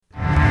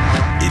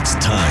It's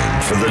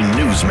time for the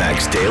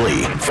Newsmax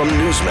Daily from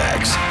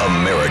Newsmax,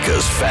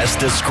 America's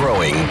fastest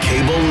growing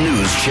cable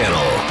news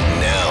channel.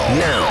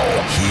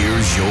 Now,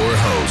 here's your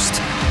host,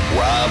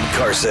 Rob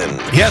Carson.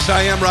 Yes,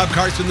 I am Rob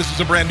Carson. This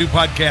is a brand new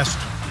podcast,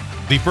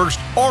 the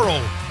first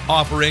oral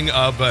offering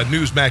of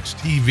Newsmax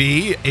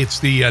TV. It's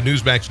the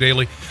Newsmax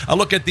Daily. A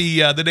look at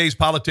the day's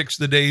politics,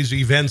 the day's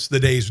events, the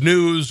day's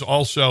news.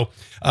 Also,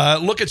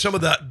 look at some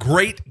of the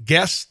great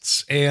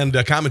guests and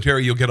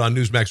commentary you'll get on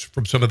Newsmax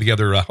from some of the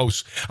other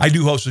hosts. I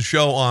do host a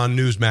show on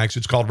Newsmax.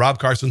 It's called Rob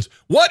Carson's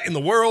What in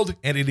the World?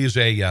 And it is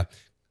a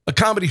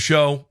comedy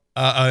show.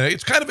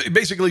 It's kind of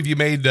basically if you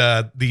made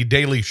the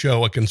Daily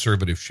Show a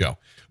conservative show,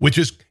 which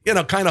is,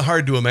 kind of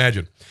hard to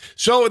imagine.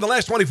 So in the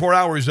last 24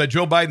 hours,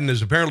 Joe Biden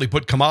has apparently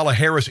put Kamala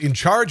Harris in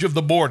charge of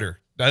the border.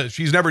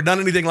 She's never done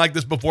anything like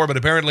this before, but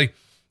apparently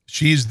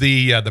she's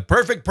the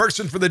perfect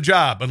person for the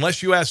job,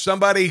 unless you ask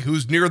somebody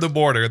who's near the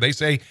border. They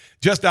say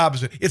just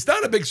opposite. It's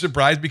not a big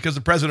surprise because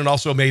the president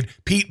also made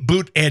Pete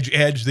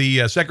Buttigieg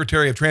the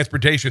Secretary of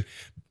Transportation.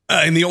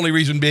 And the only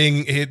reason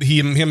being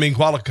him being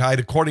qualified,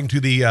 according to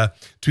the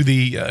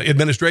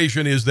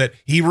administration, is that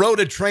he rode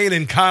a train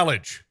in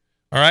college.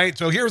 All right,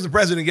 so here's the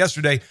president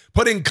yesterday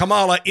putting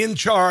Kamala in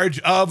charge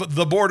of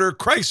the border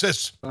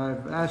crisis.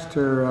 I've asked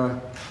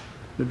her,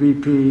 the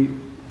VP,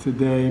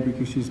 today,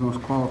 because she's the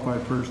most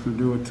qualified person to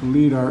do it, to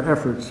lead our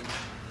efforts.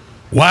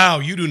 Wow,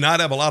 you do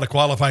not have a lot of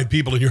qualified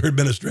people in your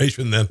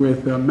administration then.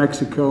 With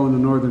Mexico and the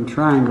Northern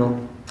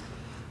Triangle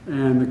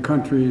and the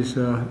countries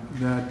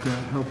that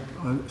help,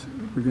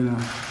 we're going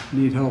to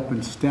need help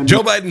in stemming.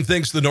 Joe Biden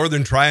thinks the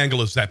Northern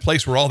Triangle is that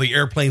place where all the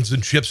airplanes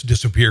and ships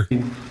disappear.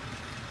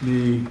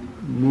 The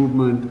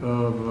movement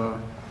of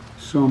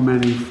so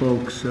many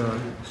folks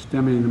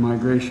stemming the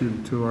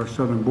migration to our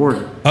southern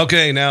border.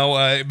 Okay,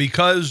 now,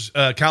 because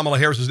Kamala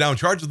Harris is now in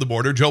charge of the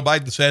border, Joe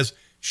Biden says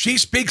she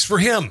speaks for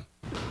him.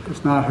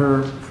 It's not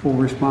her full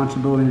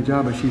responsibility and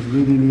job, but she's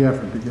leading the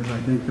effort because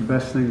I think the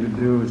best thing to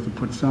do is to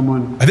put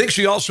someone... I think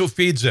she also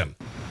feeds him.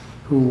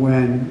 Who,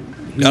 when...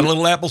 Got a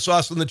little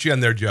applesauce on the chin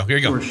there, Joe. Here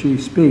you go. Or she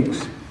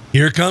speaks.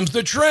 Here comes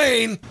the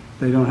train.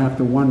 They don't have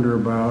to wonder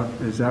about,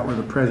 is that where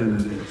the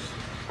president is?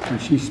 When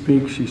she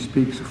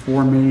speaks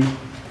for me,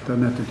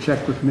 doesn't have to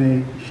check with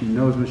me. She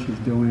knows what she's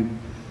doing,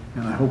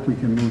 and I hope we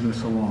can move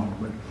this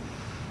along.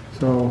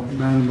 So,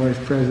 Madam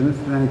Vice President,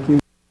 thank you.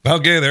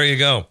 Okay, there you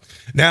go.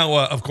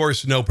 Now, of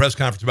course, no press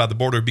conference about the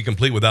border would be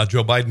complete without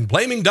Joe Biden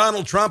blaming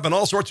Donald Trump and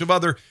all sorts of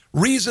other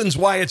reasons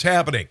why it's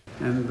happening.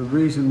 And the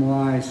reason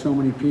why so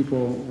many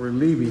people were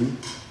leaving,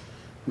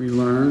 we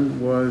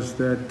learned, was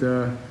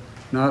that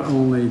not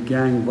only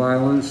gang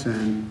violence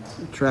and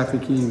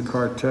trafficking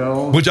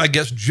cartel, which I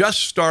guess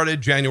just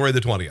started January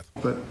the 20th.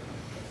 But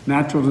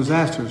natural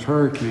disasters,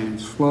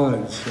 hurricanes,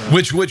 floods.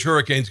 Which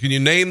hurricanes? Can you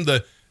name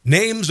the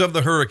names of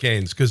the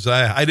hurricanes? Because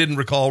I didn't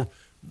recall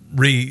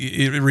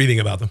reading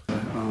about them.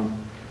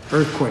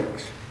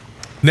 Earthquakes.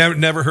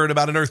 Never heard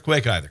about an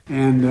earthquake either.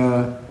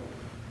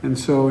 And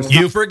so it's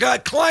you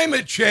forgot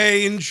climate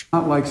change.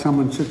 Not like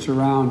someone sits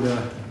around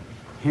a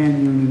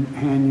hand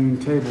union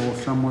table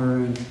somewhere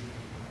in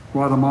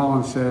Guatemala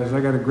and says,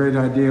 I got a great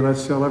idea, let's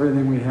sell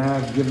everything we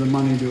have, give the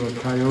money to a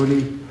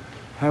coyote,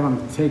 have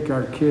them take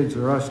our kids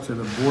or us to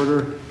the border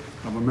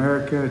of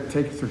America,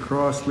 take us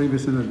across, leave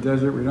us in the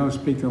desert, we don't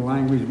speak the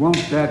language.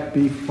 Won't that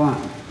be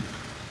fun?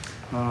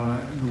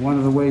 One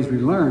of the ways we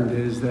learned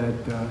is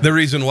that... the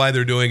reason why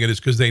they're doing it is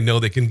because they know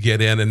they can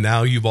get in, and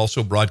now you've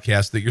also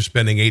broadcast that you're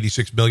spending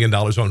 $86 million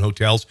on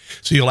hotels,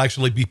 so you'll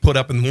actually be put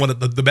up in one of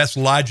the best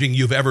lodging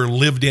you've ever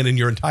lived in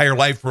your entire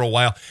life for a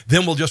while.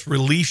 Then we'll just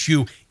release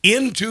you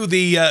into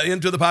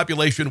the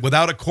population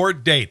without a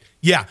court date.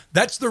 Yeah,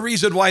 that's the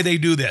reason why they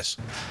do this.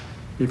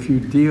 If you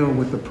deal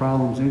with the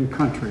problems in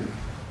country,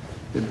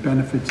 it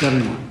benefits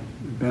everyone.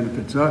 It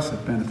benefits us,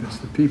 it benefits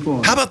the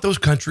people. How about those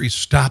countries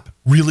stop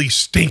really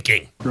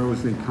stinking?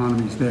 Grows the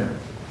economies there.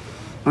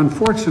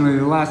 Unfortunately,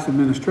 the last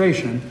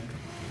administration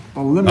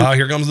eliminated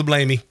here comes the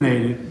blamey.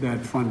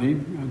 That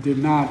funding, did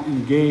not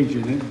engage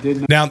in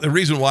it. Now, the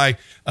reason why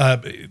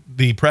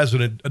the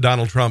president,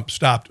 Donald Trump,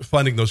 stopped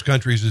funding those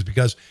countries is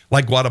because,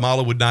 like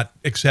Guatemala, would not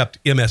accept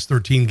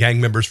MS-13 gang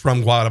members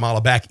from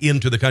Guatemala back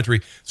into the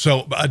country.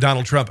 So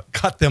Donald Trump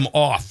cut them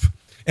off.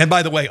 And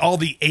by the way, all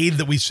the aid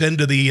that we send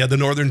to the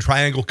Northern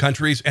Triangle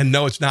countries, and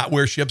no, it's not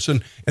where ships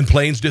and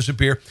planes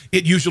disappear.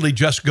 It usually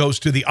just goes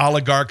to the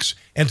oligarchs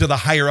and to the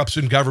higher-ups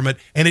in government,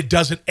 and it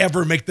doesn't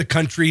ever make the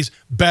countries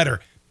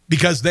better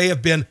because they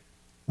have been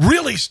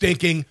really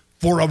stinking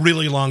for a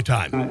really long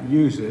time. Not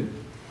use it,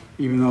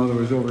 even though there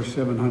was over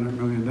 $700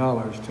 million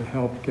to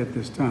help get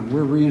this done.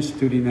 We're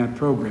reinstituting that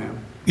program.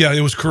 Yeah,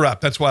 it was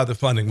corrupt. That's why the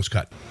funding was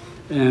cut.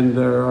 And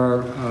there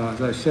are,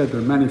 as I said, there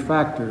are many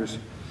factors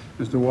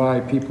as to why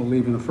people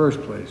leave in the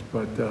first place.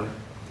 But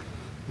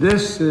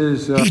this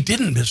is... he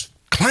didn't miss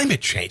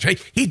climate change.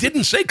 He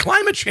didn't say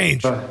climate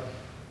change.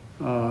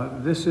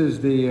 This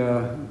is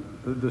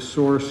the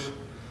source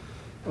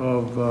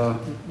of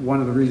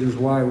one of the reasons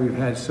why we've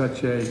had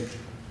such a...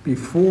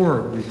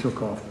 Before we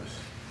took office,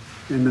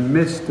 in the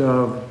midst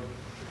of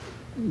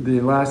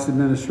the last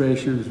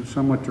administration's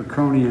somewhat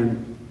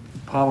draconian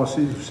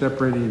policies of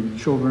separating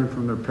children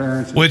from their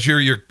parents. Which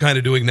you're kind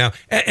of doing now.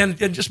 And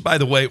just by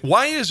the way,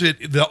 why is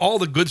it all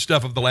the good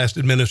stuff of the last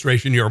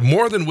administration you're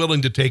more than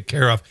willing to take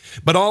care of,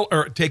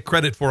 or take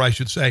credit for, I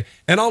should say,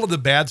 and all of the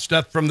bad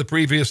stuff from the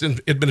previous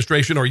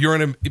administration or your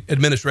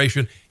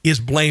administration is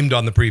blamed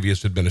on the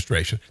previous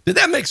administration? Did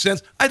that make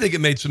sense? I think it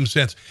made some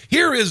sense.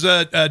 Here is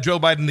Joe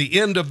Biden, the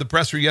end of the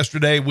presser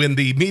yesterday when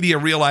the media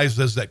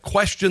realizes that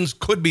questions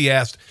could be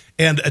asked,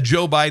 and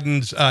Joe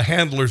Biden's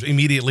handlers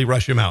immediately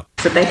rush him out.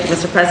 So thank you,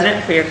 Mr.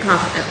 President, for your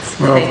confidence.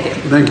 Well, thank you.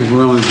 Thank you for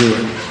willing to do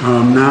it.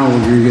 Now we're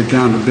going to get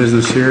down to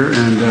business here,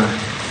 and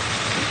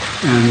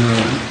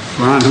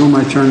Ron, who am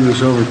I turning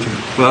this over to?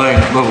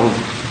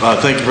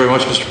 Thank you very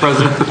much, Mr.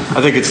 President.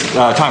 I think it's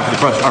time for the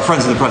press, our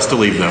friends in the press, to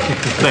leave now.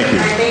 Thank you.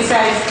 Thanks,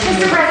 guys.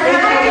 Mr. President,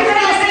 how are you going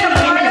to make a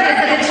point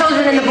of the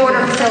children in the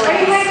border facilities? Are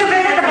you going to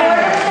visit the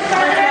border?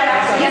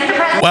 Mr.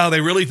 President. Wow,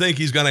 they really think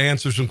he's going to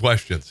answer some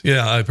questions.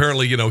 Yeah,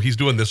 apparently, he's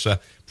doing this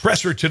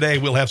presser today.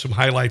 We'll have some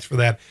highlights for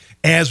that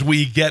as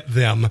we get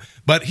them.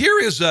 But here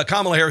is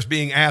Kamala Harris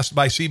being asked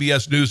by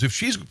CBS News if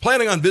she's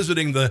planning on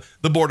visiting the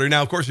border.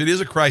 Now, of course, it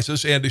is a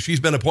crisis, and she's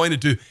been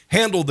appointed to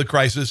handle the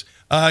crisis.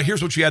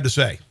 Here's what she had to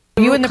say.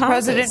 Will you and the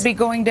president be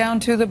going down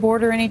to the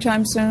border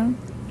anytime soon?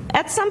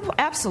 At some point,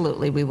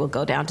 absolutely, we will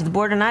go down to the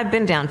border, and I've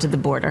been down to the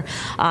border.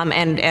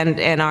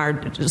 And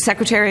our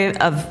Secretary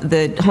of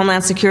the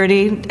Homeland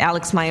Security,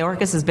 Alex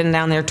Mayorkas, has been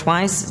down there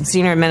twice.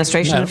 Senior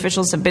administration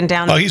officials have been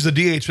down there. Oh, he's the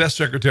DHS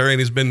secretary, and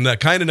he's been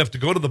kind enough to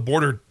go to the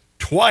border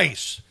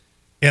twice.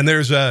 And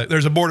there's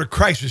a border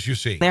crisis, you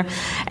see. There.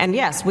 And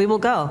yes, we will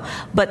go.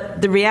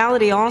 But the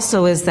reality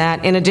also is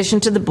that in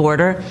addition to the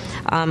border,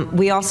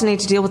 we also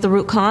need to deal with the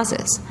root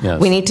causes. Yes.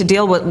 We need to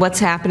deal with what's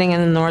happening in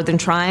the Northern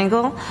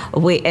Triangle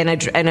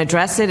and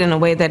address it in a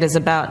way that is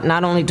about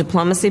not only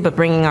diplomacy, but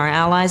bringing our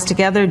allies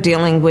together,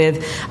 dealing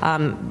with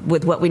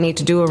what we need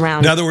to do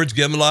around. In other words,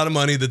 give them a lot of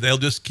money that they'll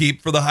just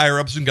keep for the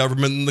higher-ups in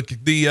government, and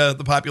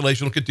the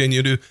population will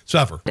continue to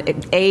suffer.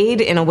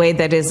 Aid in a way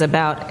that is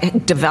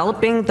about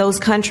developing those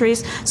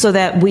countries, so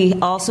that we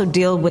also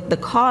deal with the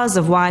cause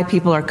of why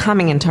people are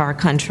coming into our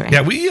country.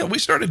 Yeah, we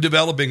started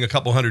developing a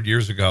couple hundred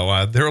years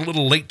ago. They're a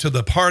little late to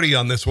the party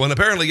on this one.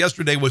 Apparently,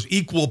 yesterday was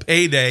Equal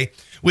Pay Day,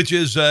 which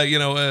is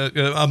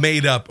a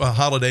made-up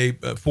holiday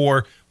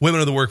for women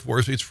of the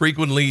workforce. It's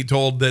frequently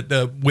told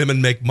that women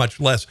make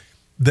much less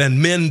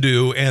than men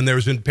do, and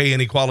there's pay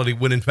inequality,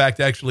 when in fact,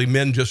 actually,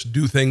 men just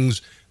do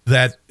things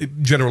that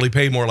generally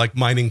pay more, like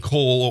mining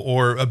coal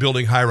or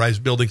building high-rise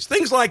buildings,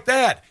 things like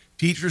that.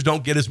 Teachers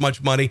don't get as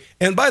much money.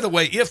 And by the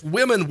way, if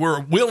women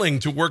were willing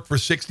to work for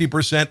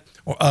 60%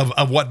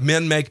 of what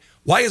men make,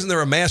 why isn't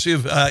there a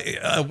massive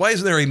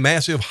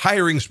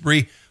hiring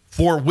spree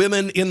for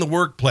women in the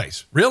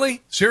workplace?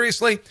 Really?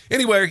 Seriously?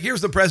 Anyway,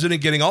 here's the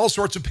president getting all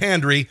sorts of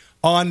pandery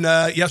on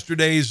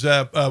yesterday's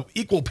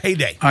Equal Pay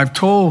Day. I've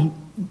told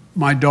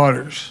my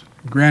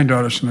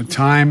granddaughters from the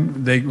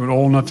time they were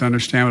old enough to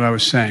understand what I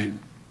was saying,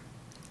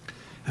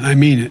 and I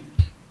mean it.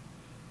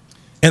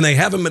 And they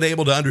haven't been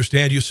able to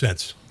understand you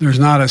since. There's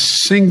not a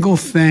single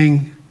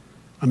thing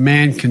a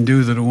man can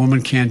do that a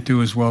woman can't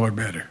do as well or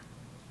better.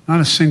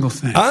 Not a single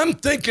thing. I'm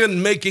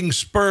thinking making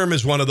sperm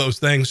is one of those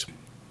things.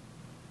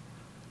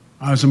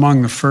 I was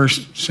among the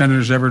first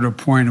senators ever to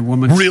appoint a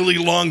woman Really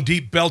long,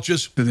 deep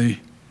belches. to the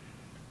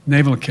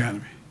Naval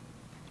Academy.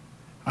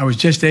 I was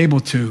just able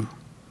to,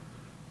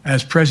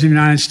 as President of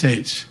the United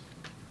States,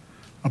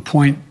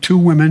 appoint 2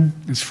 women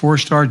as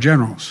 4-star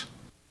generals.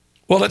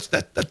 Well,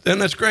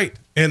 that's great,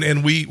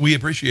 and we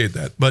appreciate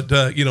that. But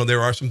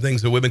there are some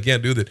things that women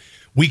can't do that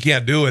we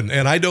can't do, and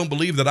I don't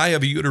believe that I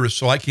have a uterus,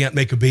 so I can't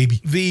make a baby.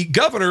 The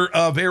governor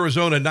of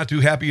Arizona not too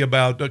happy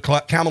about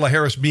Kamala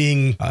Harris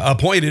being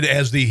appointed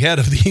as the head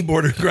of the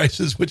border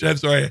crisis, which I'm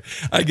sorry,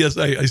 I guess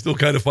I still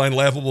kind of find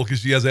laughable because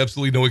she has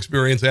absolutely no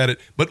experience at it.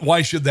 But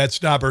why should that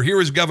stop her? Here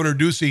is Governor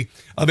Ducey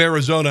of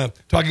Arizona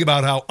talking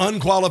about how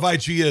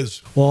unqualified she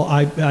is. Well,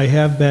 I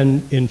have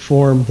been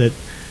informed that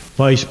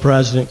Vice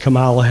President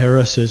Kamala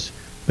Harris has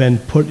been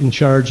put in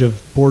charge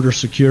of border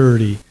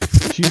security.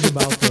 She's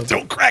about the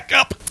Don't crack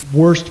up.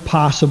 worst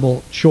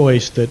possible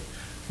choice that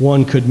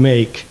one could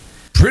make.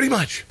 Pretty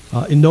much.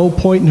 In no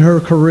point in her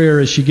career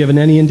has she given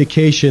any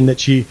indication that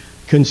she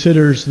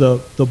considers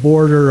the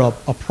border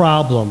a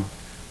problem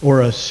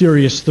or a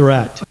serious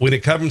threat. When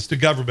it comes to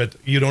government,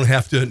 you don't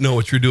have to know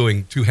what you're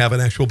doing to have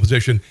an actual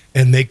position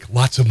and make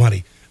lots of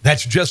money.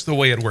 That's just the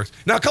way it works.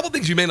 Now, a couple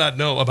things you may not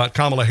know about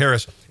Kamala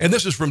Harris, and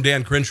this is from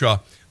Dan Crenshaw,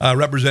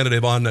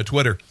 representative on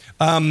Twitter.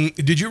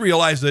 Did you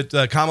realize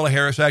that Kamala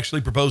Harris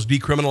actually proposed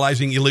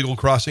decriminalizing illegal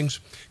crossings,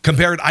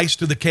 compared ICE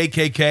to the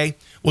KKK,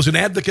 was an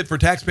advocate for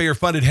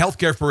taxpayer-funded health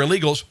care for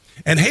illegals,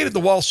 and hated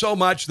the wall so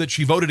much that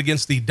she voted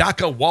against the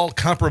DACA wall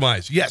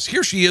compromise? Yes,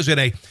 here she is in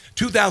a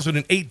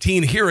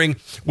 2018 hearing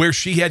where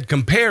she had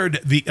compared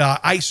the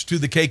ICE to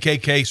the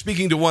KKK,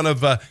 speaking to one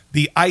of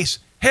the ICE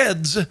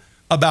heads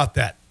about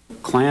that.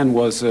 Klan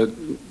was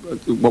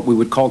what we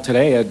would call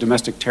today a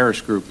domestic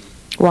terrorist group.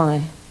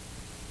 Why?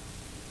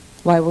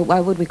 Why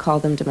would we call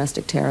them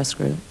domestic terrorist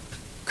group?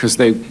 because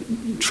they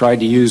tried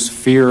to use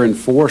fear and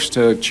force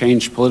to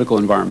change political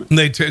environment.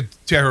 They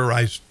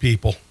terrorized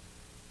people,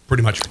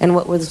 pretty much. And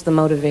what was the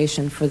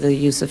motivation for the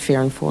use of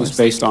fear and It force? was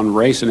based on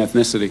race and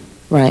ethnicity.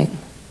 Right.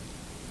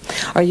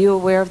 Are you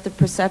aware of the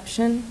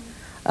perception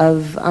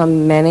of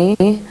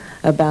many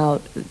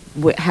about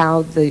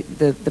how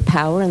the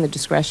power and the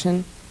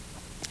discretion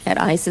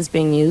at ICE is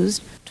being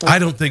used? I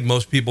don't think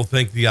most people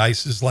think the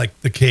ICE is like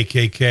the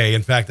KKK.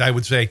 In fact, I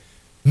would say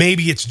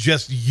maybe it's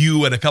just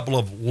you and a couple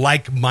of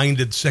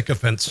like-minded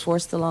sycophants.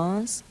 Force the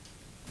laws?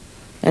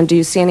 And do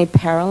you see any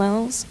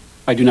parallels?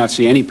 I do not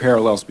see any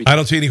parallels I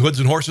don't see any hoods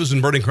and horses and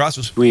burning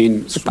crosses.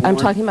 between I'm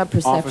talking about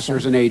perception.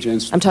 officers and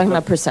agents. I'm talking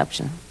about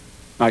perception.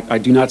 I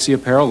do not see a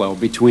parallel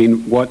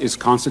between what is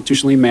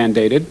constitutionally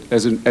mandated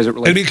as it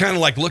relates. It'd be kind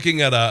of like looking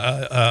at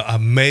a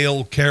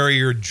mail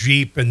carrier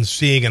Jeep and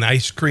seeing an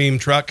ice cream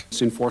truck.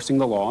 to enforcing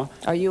the law.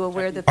 Are you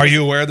aware that? Are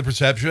you aware of the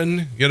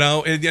perception? You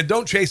know,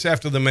 don't chase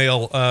after the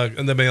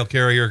mail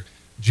carrier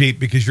Jeep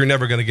because you're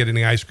never going to get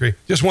any ice cream.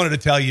 Just wanted to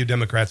tell you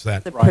Democrats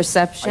that. The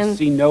perception. I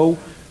see no.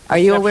 Are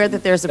you aware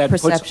that there's a that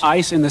perception? puts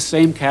ICE in the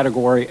same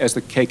category as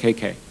the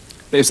KKK?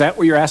 Is that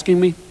what you're asking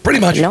me? Pretty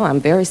much. No,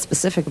 I'm very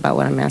specific about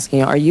what I'm asking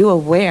you. Are you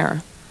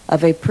aware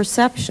of a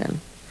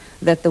perception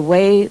that the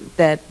way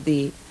that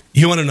the...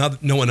 You want to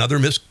know another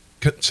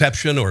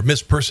misconception or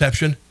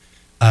misperception?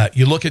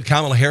 You look at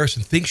Kamala Harris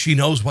and think she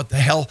knows what the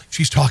hell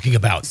she's talking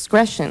about.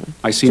 Discretion.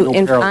 I see no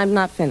parallel. I'm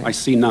not finished. I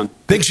see none.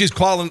 Think she's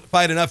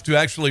qualified enough to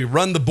actually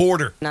run the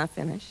border. Not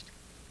finished.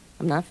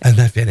 I'm not I'm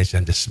not finished.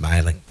 I'm just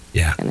smiling.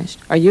 Yeah. finished.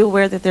 Are you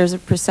aware that there's a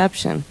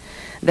perception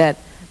that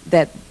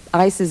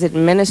ICE is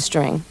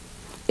administering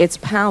its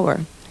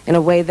power in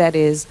a way that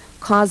is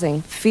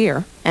causing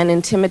fear and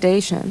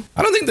intimidation?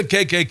 I don't think the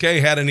KKK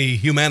had any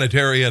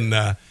humanitarian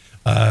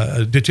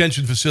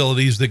detention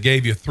facilities that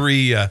gave you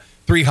three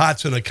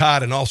hots and a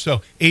cot and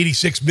also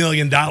 $86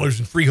 million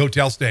in free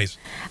hotel stays.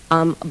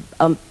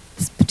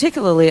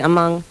 Particularly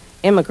among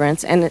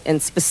immigrants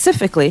and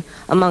specifically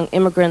among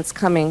immigrants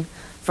coming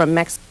from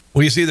Mexico.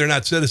 Well, you see, they're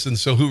not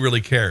citizens, so who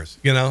really cares?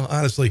 You know,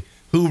 honestly,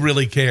 who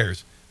really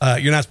cares?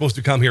 You're not supposed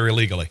to come here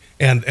illegally.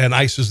 And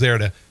ICE is there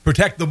to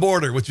protect the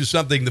border, which is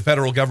something the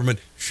federal government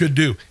should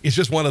do. It's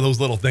just one of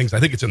those little things. I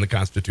think it's in the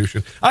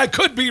Constitution. I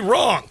could be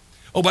wrong.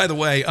 Oh, by the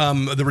way,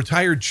 the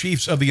retired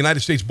chiefs of the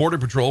United States Border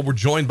Patrol were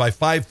joined by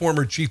 5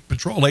 former chief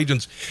patrol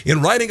agents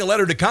in writing a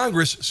letter to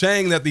Congress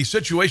saying that the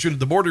situation at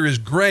the border is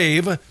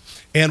grave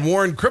and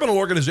warned criminal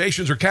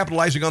organizations are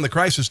capitalizing on the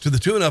crisis to the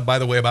tune of, by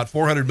the way, about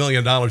 $400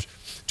 million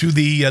to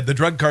the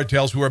drug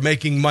cartels who are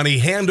making money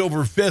hand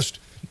over fist,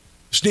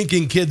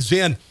 sneaking kids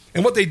in.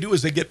 And what they do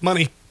is they get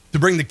money to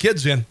bring the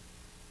kids in,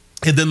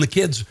 and then the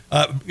kids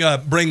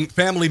bring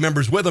family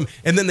members with them,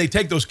 and then they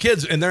take those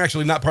kids, and they're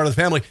actually not part of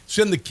the family,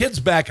 send the kids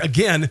back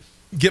again,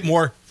 get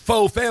more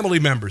faux family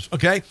members,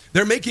 okay?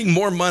 They're making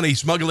more money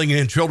smuggling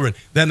in children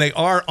than they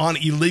are on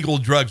illegal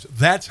drugs.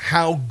 That's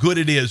how good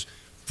it is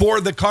for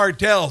the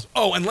cartels.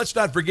 Oh, and let's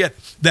not forget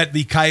that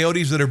the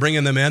coyotes that are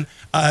bringing them in,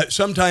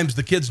 sometimes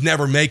the kids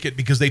never make it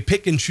because they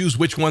pick and choose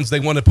which ones they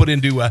want to put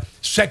into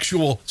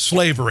sexual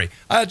slavery.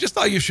 Just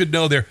thought you should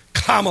know there,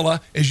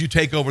 Kamala, as you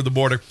take over the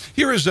border.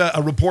 Here is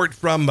a report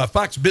from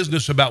Fox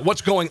Business about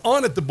what's going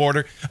on at the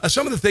border,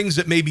 some of the things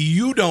that maybe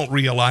you don't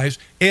realize,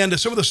 and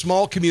some of the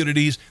small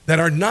communities that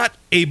are not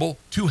able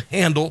to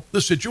handle the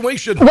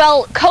situation.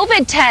 Well,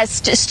 COVID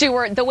test,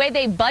 Stuart, the way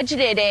they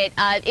budgeted it,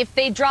 if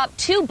they drop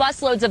 2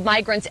 busloads of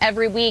migrants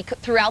every week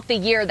throughout the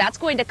year, that's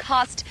going to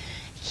cost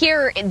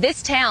here in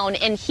this town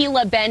in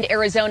Gila Bend,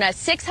 Arizona,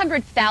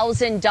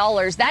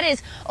 $600,000. That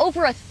is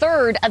over a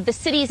third of the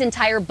city's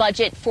entire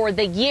budget for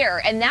the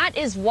year. And that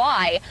is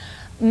why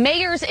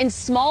mayors in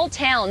small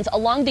towns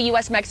along the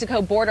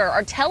U.S.-Mexico border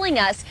are telling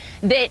us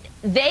that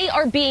they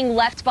are being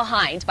left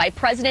behind by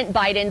President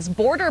Biden's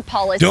border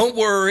policy. Don't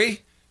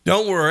worry.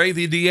 Don't worry.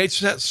 The DH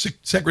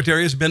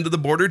secretary has been to the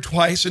border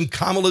twice, and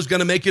Kamala's going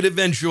to make it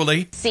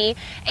eventually.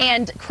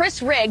 And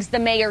Chris Riggs, the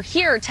mayor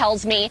here,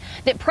 tells me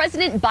that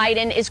President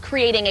Biden is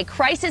creating a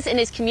crisis in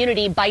his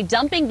community by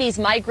dumping these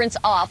migrants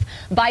off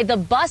by the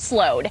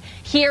busload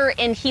here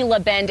in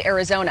Gila Bend,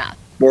 Arizona.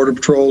 Border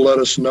Patrol let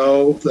us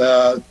know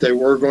that they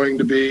were going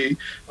to be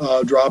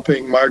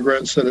dropping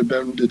migrants that had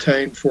been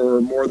detained for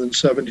more than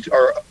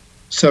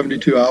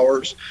 72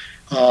 hours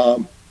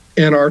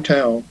in our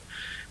town,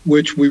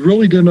 which we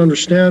really didn't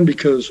understand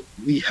because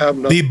we have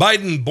no... The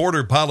Biden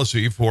border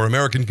policy for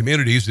American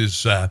communities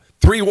is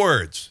 3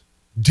 words.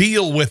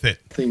 Deal with it.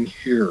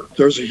 Here.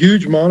 There's a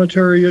huge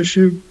monetary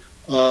issue,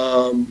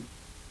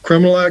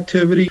 criminal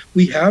activity.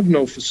 We have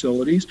no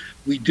facilities.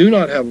 We do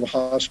not have a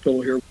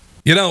hospital here.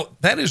 You know,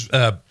 that is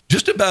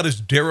just about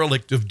as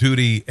derelict of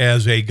duty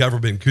as a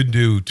government could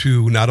do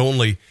to not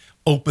only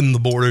open the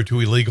border to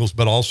illegals,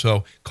 but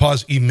also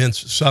cause immense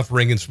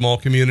suffering in small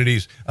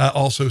communities.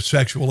 Also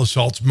sexual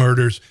assaults,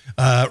 murders,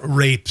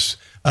 rapes,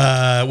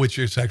 which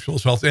are sexual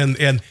assaults, and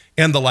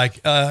the like,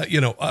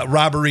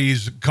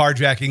 robberies,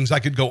 carjackings. I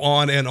could go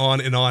on and on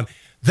and on.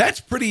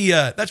 That's pretty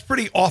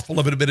awful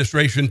of an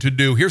administration to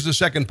do. Here's the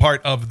second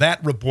part of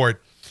that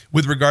report.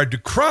 with regard to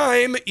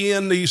crime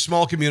in the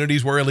small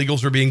communities where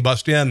illegals are being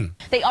bussed in.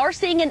 They are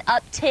seeing an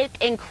uptick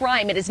in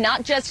crime. It is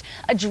not just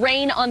a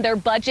drain on their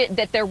budget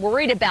that they're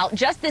worried about.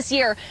 Just this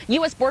year,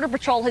 U.S. Border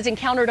Patrol has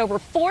encountered over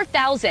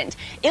 4,000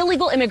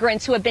 illegal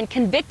immigrants who have been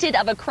convicted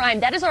of a crime.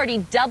 That is already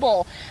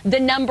double the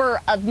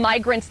number of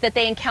migrants that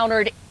they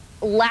encountered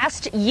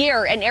last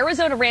year. And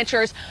Arizona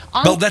ranchers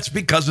Well, that's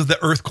because of the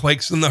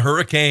earthquakes and the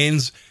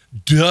hurricanes.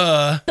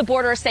 Duh. The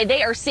border say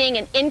they are seeing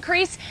an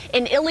increase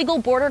in illegal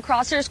border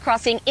crossers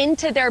crossing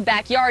into their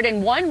backyard.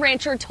 And one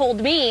rancher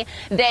told me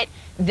that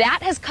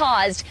has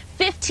caused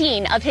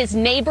 15 of his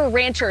neighbor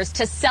ranchers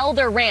to sell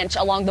their ranch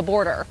along the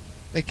border.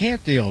 They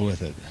can't deal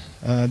with it.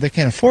 They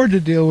can't afford to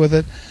deal with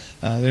it.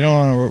 They don't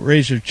want to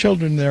raise their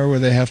children there where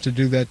they have to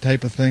do that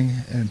type of thing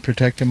and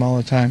protect them all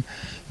the time.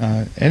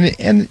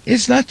 And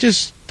it's not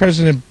just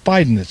President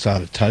Biden that's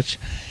out of touch.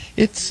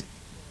 It's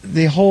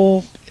the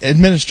whole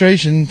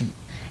administration.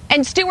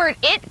 And Stuart,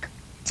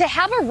 to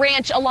have a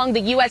ranch along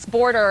the U.S.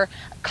 border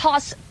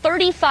costs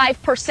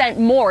 35%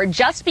 more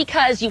just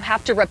because you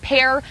have to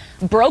repair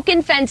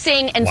broken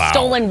fencing and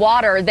stolen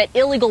water that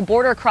illegal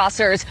border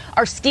crossers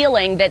are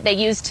stealing that they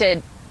use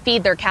to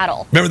feed their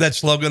cattle. Remember that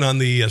slogan on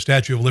the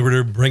Statue of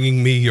Liberty,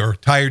 bringing me you're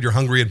tired, you're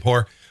hungry, and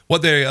poor?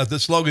 What the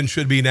slogan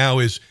should be now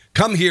is,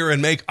 come here and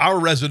make our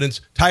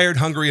residents tired,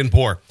 hungry, and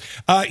poor.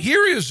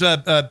 Here is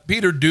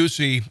Peter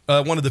Doocy,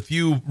 one of the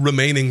few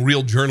remaining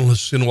real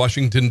journalists in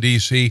Washington,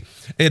 D.C.,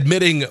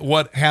 admitting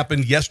what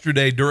happened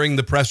yesterday during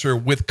the presser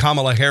with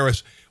Kamala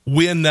Harris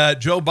when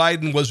Joe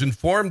Biden was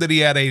informed that he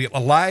had a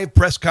live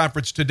press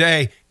conference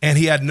today, and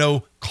he had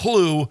no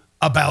clue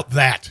about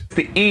that.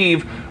 The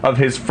eve of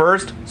his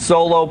first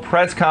solo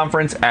press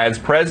conference as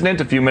president.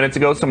 A few minutes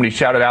ago, somebody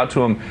shouted out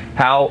to him,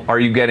 "How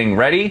are you getting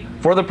ready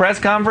for the press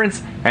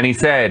conference?" And he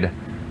said,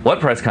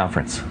 "What press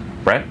conference,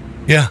 Brett?"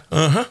 Yeah,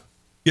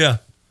 yeah.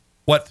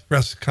 What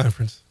press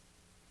conference?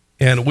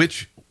 And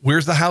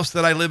where's the house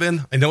that I live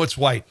in? I know it's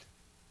white.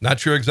 Not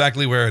sure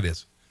exactly where it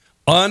is.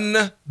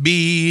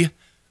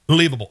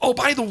 Unbelievable. Oh,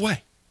 by the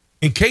way,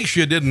 in case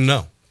you didn't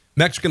know,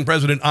 Mexican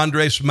President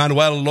Andres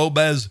Manuel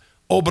López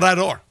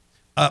Obrador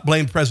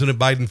blamed President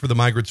Biden for the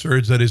migrant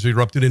surge that has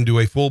erupted into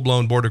a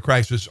full-blown border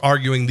crisis,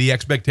 arguing the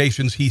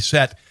expectations he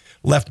set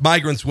left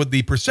migrants with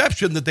the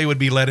perception that they would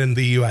be let in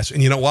the U.S.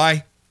 And you know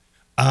why?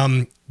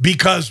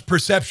 Because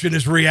perception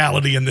is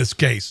reality in this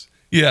case.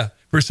 Yeah,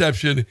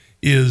 perception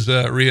is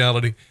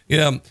reality.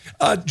 Yeah.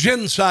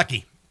 Jen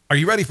Psaki. Are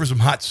you ready for some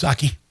hot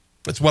sake?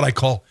 That's what I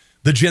call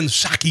the Jen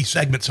Psaki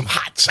segment, some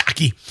hot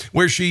sake,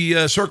 where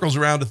she circles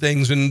around to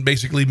things and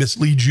basically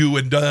misleads you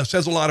and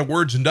says a lot of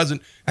words and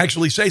doesn't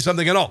actually say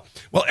something at all.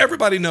 Well,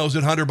 everybody knows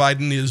that Hunter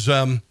Biden is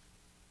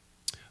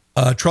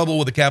trouble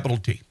with a capital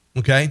T,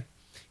 okay?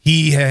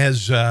 He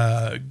has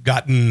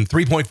gotten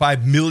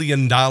 $3.5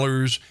 million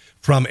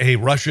from a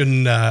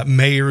Russian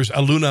mayor,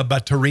 Aluna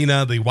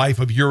Baturina, the wife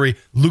of Yuri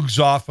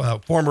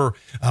Lugzov, former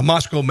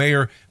Moscow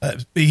mayor.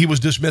 He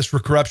was dismissed for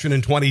corruption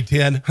in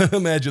 2010.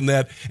 Imagine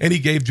that. And he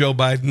gave Hunter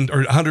Biden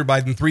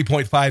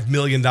 $3.5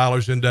 million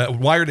and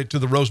wired it to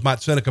the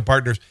Rosemont Seneca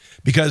Partners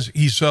because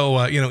he's so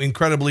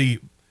incredibly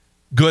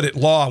good at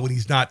law when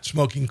he's not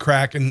smoking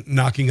crack and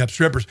knocking up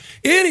strippers.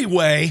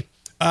 Anyway,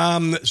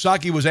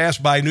 Psaki was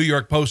asked by New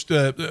York Post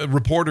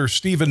reporter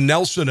Stephen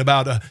Nelson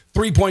about a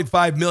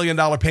 $3.5 million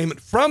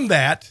payment from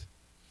that.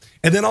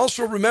 And then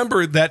also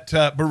remember that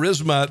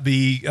Burisma,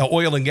 the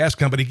oil and gas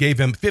company, gave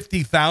him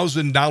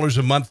 $50,000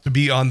 a month to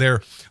be on their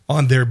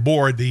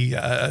board,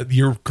 the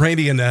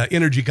Ukrainian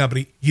energy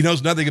company. He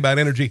knows nothing about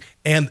energy,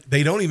 and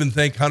they don't even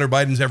think Hunter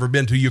Biden's ever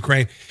been to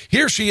Ukraine.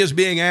 Here she is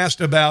being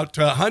asked about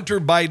Hunter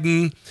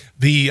Biden,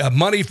 the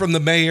money from the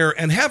mayor,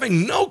 and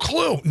having no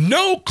clue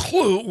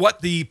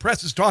what the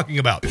press is talking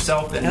about.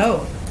 Yourself and,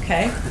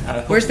 okay.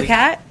 Where's the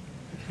cat?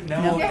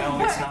 No,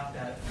 it's not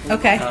that.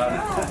 Okay.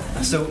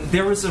 So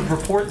there was a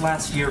report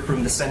last year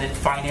from the Senate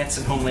Finance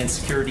and Homeland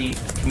Security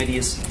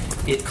Committees.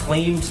 It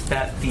claimed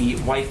that the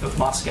wife of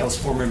Moscow's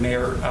former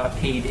mayor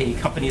paid a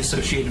company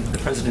associated with the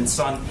president's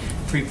son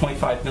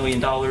 $3.5 million.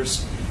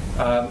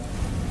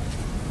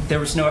 There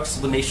was no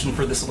explanation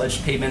for this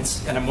alleged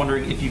payments, and I'm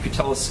wondering if you could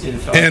tell us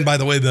if... and by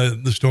the way,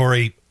 the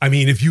story, I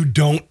mean, if you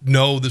don't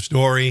know the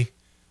story,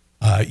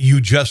 you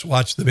just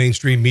watch the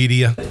mainstream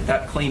media.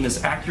 That claim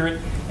is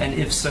accurate, and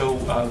if so,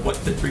 what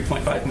the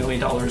 $3.5 million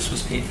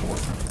was paid for.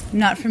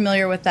 Not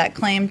familiar with that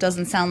claim.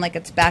 Doesn't sound like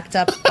it's backed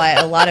up by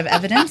a lot of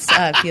evidence.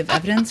 If you have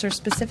evidence or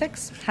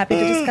specifics, happy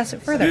to discuss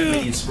it further.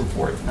 Committee's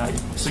report.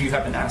 So you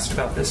haven't asked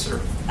about this,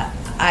 or?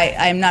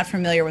 I'm not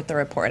familiar with the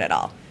report at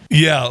all.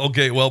 Yeah,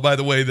 okay. Well, by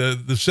the way,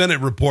 the Senate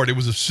report, it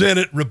was a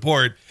Senate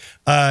report,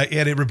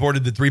 and it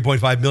reported that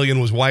 $3.5 million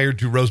was wired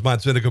to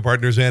Rosemont Seneca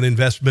Partners, an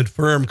investment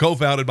firm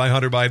co-founded by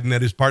Hunter Biden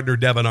and his partner,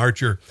 Devon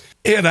Archer.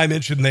 And I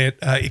mentioned that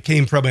it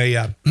came from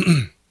a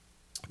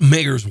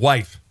mayor's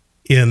wife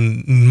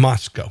in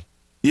Moscow.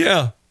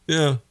 Yeah.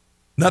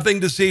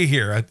 Nothing to see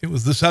here. It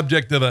was the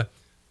subject of a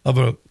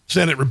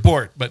Senate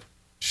report, but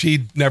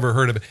she'd never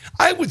heard of it.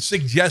 I would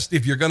suggest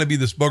if you're going to be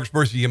the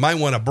spokesperson, you might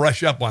want to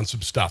brush up on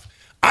some stuff.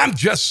 I'm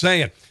just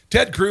saying.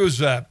 Ted Cruz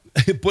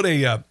put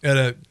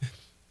a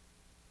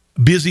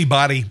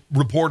busybody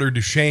reporter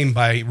to shame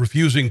by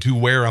refusing to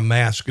wear a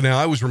mask. Now,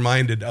 I was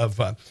reminded of,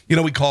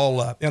 we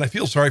call, and I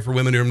feel sorry for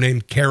women who are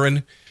named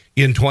Karen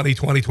in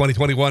 2020,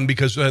 2021,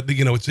 because,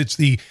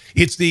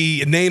 it's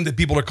the name that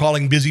people are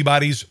calling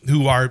busybodies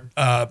who are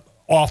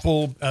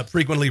awful,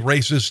 frequently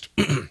racist.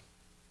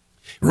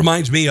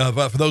 Reminds me of,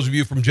 for those of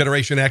you from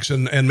Generation X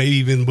and maybe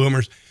even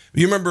boomers,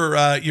 you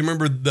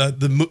remember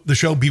the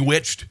show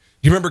Bewitched?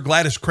 You remember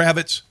Gladys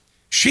Kravitz?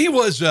 She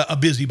was a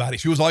busybody.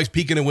 She was always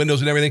peeking in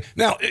windows and everything.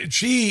 Now,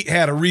 she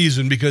had a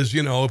reason because,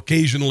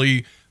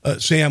 occasionally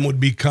Sam would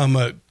become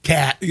a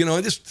cat,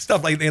 just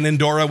stuff like that. And then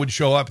Dora would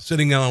show up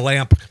sitting on a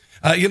lamp.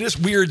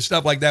 Just weird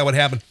stuff like that would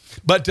happen.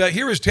 But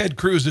here is Ted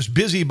Cruz, this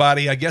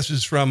busybody, I guess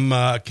is from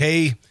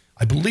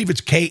I believe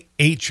it's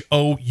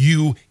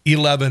KHOU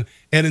 11,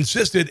 and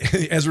insisted,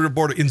 as a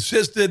reporter,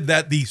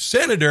 that the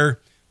senator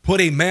put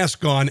a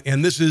mask on,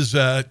 and this is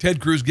Ted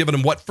Cruz giving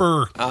him what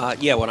for?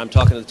 When I'm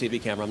talking to the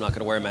TV camera, I'm not going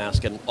to wear a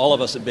mask, and all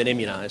of us have been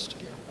immunized.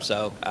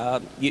 So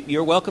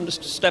you're welcome to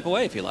step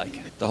away if you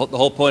like. The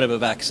whole point of a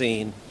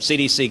vaccine,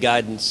 CDC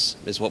guidance,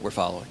 is what we're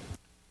following.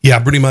 Yeah,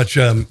 pretty much,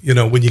 when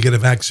you get a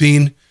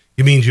vaccine,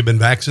 it means you've been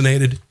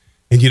vaccinated,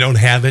 and you don't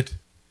have it.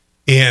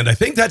 And I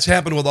think that's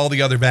happened with all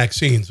the other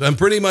vaccines. I'm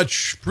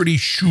pretty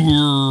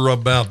sure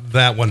about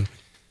that one.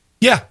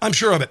 Yeah, I'm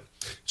sure of it.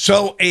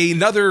 So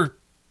another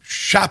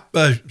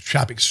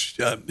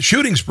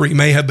shooting spree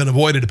may have been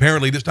avoided,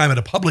 apparently, this time at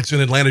a Publix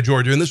in Atlanta,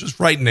 Georgia. And this was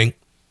frightening.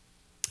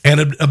 And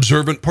an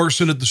observant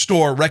person at the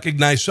store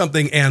recognized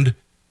something and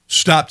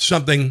stopped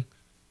something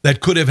that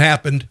could have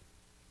happened.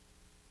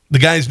 The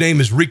guy's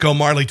name is Rico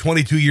Marley,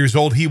 22 years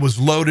old. He was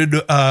loaded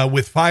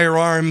with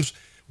firearms,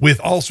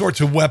 with all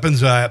sorts of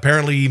weapons,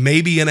 apparently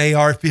maybe an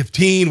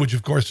AR-15, which,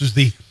 of course, is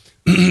the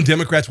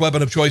Democrats'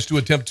 weapon of choice to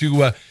attempt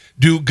to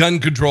do gun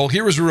control.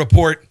 Here is a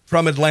report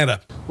from Atlanta.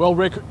 Well,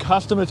 Rick,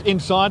 customers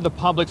inside the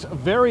Publix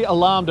very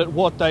alarmed at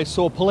what they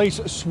saw. Police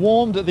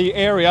swarmed the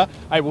area,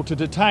 able to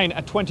detain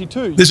a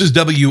 22. This is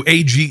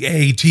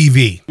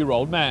WAGA-TV.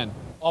 Year-old man.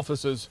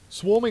 Officers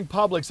swarming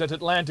Publix at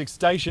Atlantic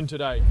Station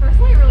today.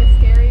 Personally, really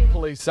scary.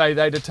 Police say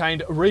they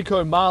detained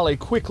Rico Marley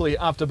quickly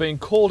after being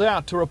called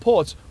out to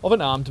reports of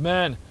an armed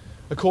man.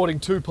 According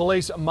to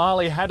police,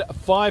 Marley had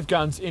 5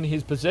 guns in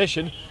his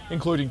possession,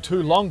 including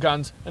 2 long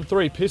guns and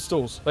 3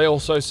 pistols. They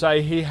also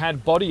say he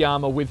had body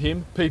armor with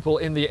him. People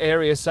in the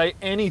area say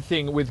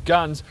anything with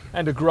guns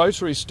and a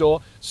grocery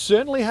store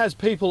certainly has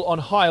people on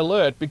high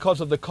alert because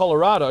of the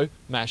Colorado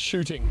mass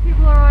shooting.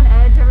 People are on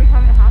edge every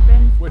time it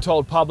happens. We're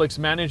told Publix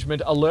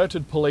management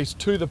alerted police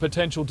to the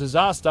potential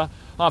disaster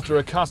after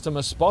a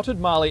customer spotted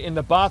Marley in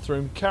the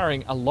bathroom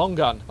carrying a long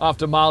gun.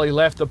 After Marley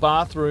left the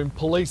bathroom,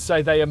 police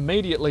say they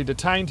immediately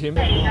detained him.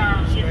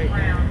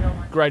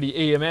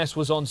 Grady EMS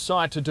was on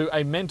site to do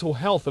a mental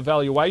health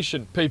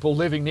evaluation. People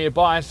living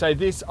nearby say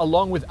this,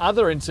 along with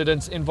other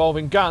incidents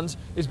involving guns,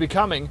 is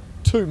becoming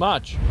too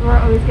much. We're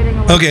always getting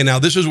Okay, now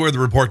this is where the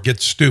report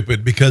gets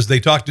stupid, because they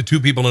talked to 2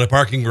 people in a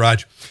parking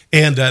garage,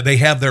 and they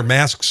have their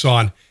masks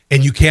on,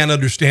 and you can't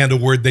understand a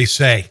word they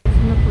say.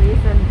 From the police,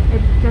 and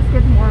it just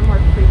gets more and more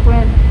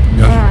frequent,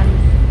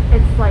 and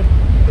it's like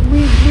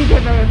we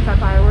get very upset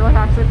by it. We're like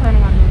actually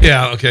planning on moving.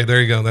 Yeah, okay,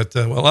 there you go.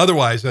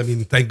 Otherwise,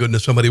 thank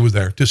goodness somebody was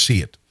there to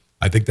see it.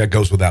 I think that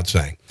goes without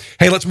saying.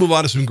 Hey, let's move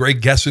on to some great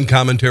guests and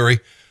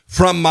commentary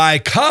from my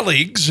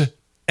colleagues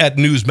at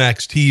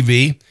Newsmax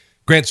TV.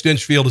 Grant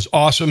Stinchfield is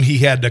awesome. He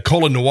had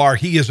Colin Noir.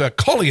 He is a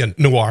Colin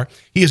Noir.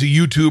 He is a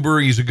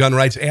YouTuber. He's a gun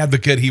rights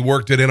advocate. He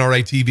worked at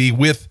NRA TV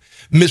with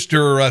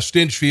Mr.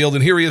 Stinchfield,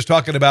 and here he is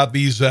talking about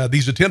these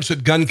attempts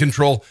at gun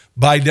control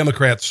by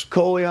Democrats.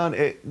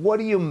 Colin, what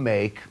do you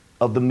make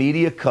of the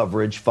media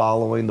coverage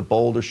following the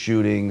Boulder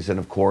shootings and,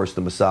 of course,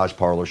 the massage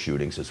parlor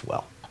shootings as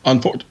well? From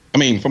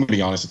to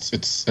be honest,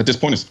 it's at this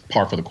point it's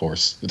par for the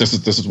course. This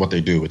is what they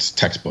do. It's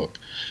textbook.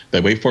 They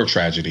wait for a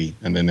tragedy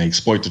and then they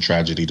exploit the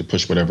tragedy to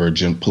push whatever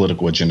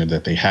political agenda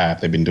that they have.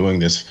 They've been doing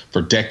this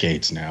for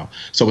decades now,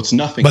 so it's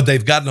nothing. But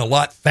they've gotten a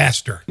lot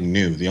faster.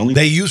 New.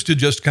 They used to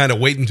just kind of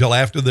wait until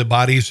after the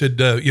bodies had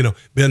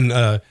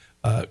been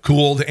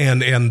cooled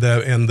and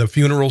the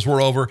funerals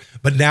were over.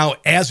 But now,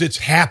 as it's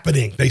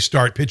happening, they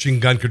start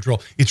pitching gun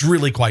control. It's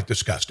really quite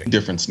disgusting. The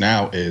difference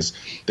now is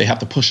they have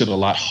to push it a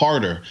lot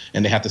harder,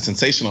 and they have to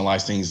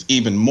sensationalize things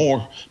even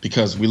more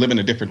because we live in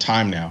a different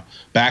time now.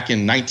 Back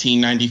in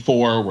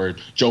 1994, where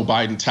Joe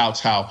Biden touts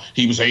how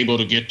he was able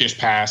to get this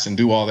passed and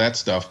do all that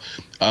stuff.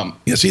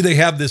 They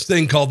have this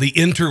thing called the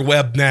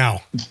interweb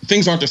now.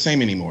 Things aren't the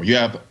same anymore. You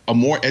have a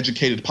more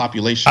educated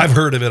population. I've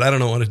heard of it. I don't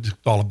know what it's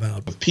all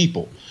about. Of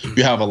people.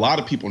 You have a lot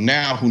of people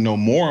now who know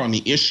more on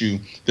the issue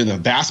than the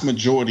vast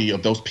majority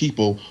of those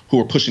people who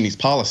are pushing these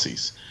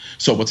policies.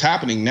 So what's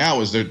happening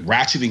now is they're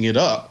ratcheting it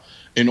up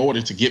in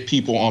order to get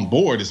people on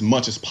board as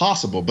much as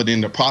possible. But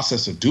in the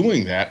process of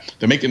doing that,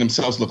 they're making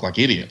themselves look like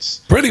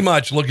idiots. Pretty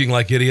much looking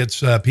like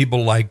idiots.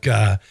 People like...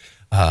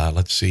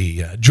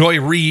 Joy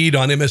Reid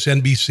on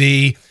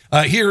MSNBC.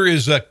 Here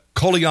is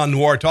Colin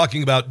Noir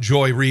talking about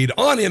Joy Reid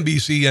on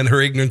NBC and her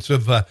ignorance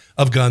of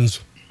guns.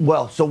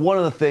 Well, so one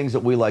of the things that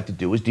we like to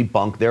do is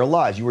debunk their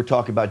lies. You were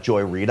talking about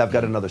Joy Reid. I've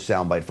got another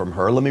soundbite from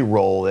her. Let me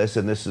roll this,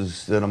 and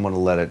then I'm going to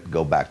let it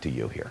go back to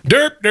you here.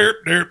 Derp, derp,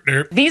 derp,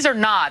 derp. These are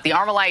not the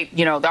Armalite,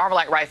 the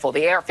Armalite rifle,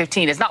 the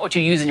AR-15 is not what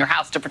you use in your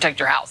house to protect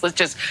your house. Let's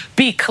just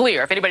be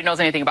clear. If anybody knows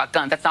anything about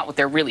guns, that's not what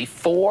they're really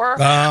for.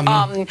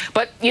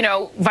 But,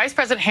 Vice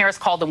President Harris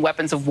called them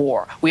weapons of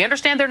war. We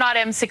understand they're not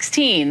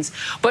M16s,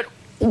 but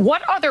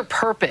what other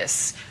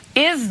purpose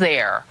is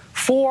there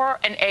for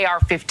an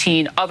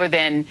AR-15 other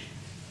than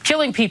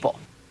killing people?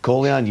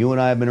 Coleon, you and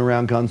I have been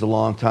around guns a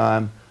long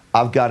time.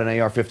 I've got an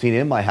AR-15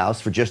 in my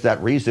house for just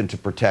that reason, to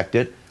protect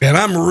it. And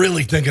I'm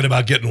really thinking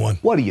about getting one.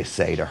 What do you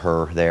say to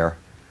her there?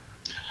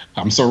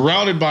 I'm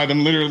surrounded by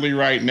them literally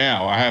right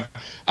now.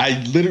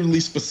 I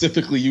literally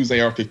specifically use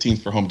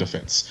AR-15s for home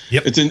defense.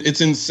 Yep. It's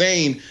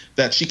insane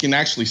that she can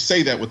actually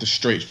say that with a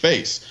straight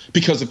face.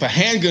 Because if a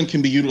handgun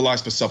can be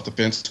utilized for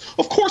self-defense,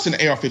 of course an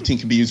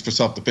AR-15 can be used for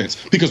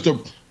self-defense, because they're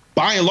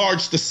by and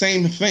large the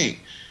same thing.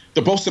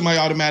 They're both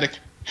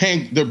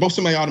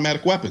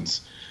semi-automatic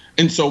weapons.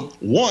 And so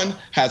one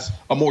has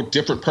a more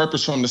different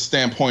purpose from the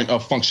standpoint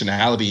of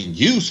functionality and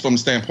use, from the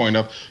standpoint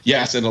of,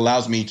 yes, it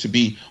allows me to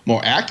be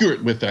more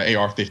accurate with the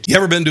AR-15. You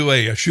ever been to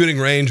a shooting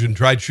range and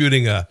tried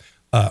shooting a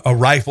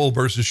rifle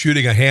versus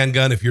shooting a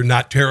handgun if you're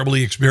not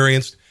terribly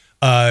experienced?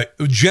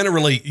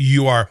 Generally,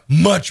 you are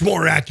much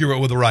more accurate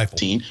with a rifle.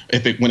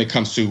 When it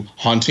comes to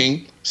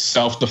hunting,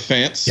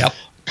 self-defense,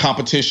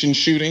 competition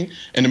shooting,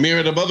 and a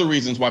myriad of other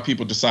reasons why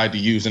people decide to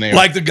use an AR.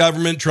 Like the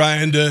government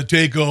trying to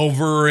take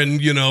over and,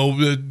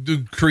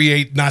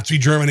 create Nazi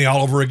Germany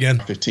all over again.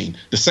 15.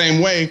 The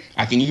same way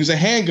I can use a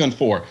handgun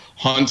for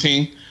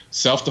hunting,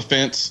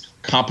 self-defense,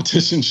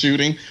 competition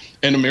shooting,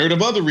 and a myriad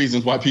of other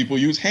reasons why people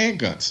use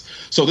handguns.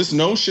 So this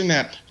notion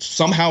that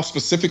somehow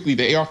specifically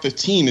the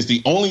AR-15 is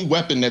the only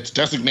weapon that's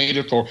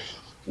designated for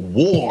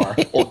war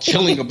or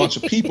killing a bunch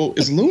of people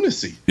is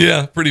lunacy.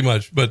 Yeah, pretty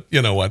much. But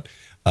you know what?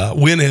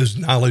 When has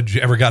knowledge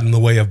ever gotten in the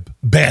way of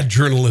bad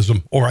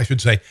journalism, or I should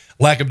say,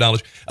 lack of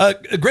knowledge?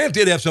 Grant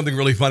did have something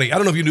really funny. I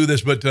don't know if you knew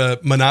this, but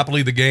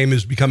Monopoly, the game,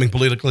 is becoming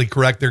politically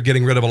correct. They're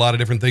getting rid of a lot of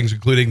different things,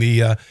 including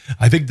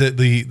I think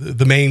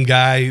the main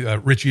guy,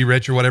 Richie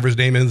Rich or whatever his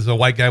name is, the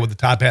white guy with the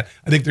top hat.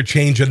 I think they're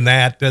changing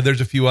that.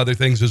 There's a few other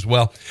things as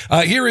well.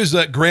 Here is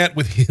Grant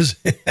with his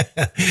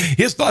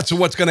his thoughts on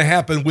what's going to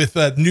happen with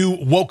new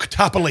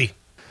woke-topoly.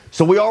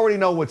 So we already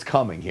know what's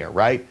coming here,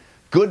 right?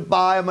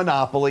 Goodbye,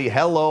 Monopoly.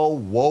 Hello,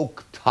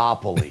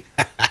 woke-topoly.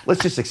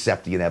 Let's just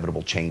accept the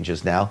inevitable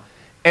changes now.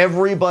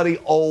 Everybody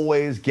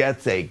always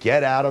gets a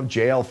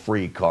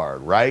get-out-of-jail-free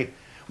card, right?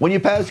 When you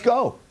pass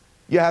go,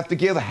 you have to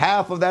give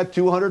half of that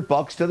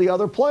 $200 to the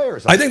other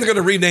players. I think they're going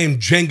to rename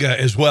Jenga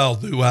as well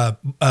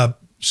to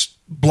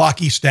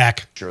Blocky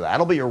Stack. Sure,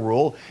 that'll be your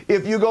rule.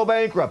 If you go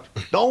bankrupt,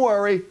 don't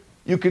worry.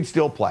 You can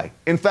still play.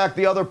 In fact,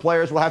 the other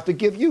players will have to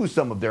give you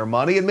some of their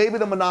money, and maybe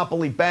the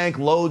Monopoly bank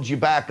loads you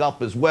back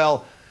up as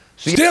well.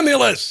 So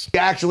Stimulus! You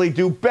actually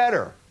do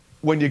better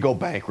when you go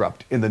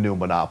bankrupt in the new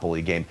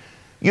Monopoly game.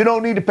 You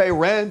don't need to pay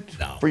rent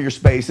for your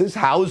spaces.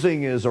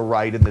 Housing is a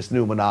right in this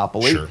new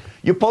Monopoly. Sure.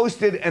 You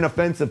posted an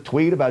offensive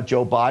tweet about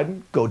Joe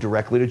Biden, go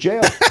directly to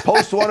jail.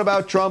 Post one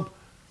about Trump,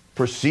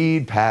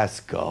 proceed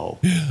past go.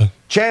 Yeah.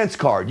 Chance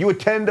card, you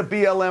attend a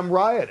BLM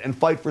riot and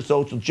fight for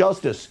social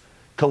justice.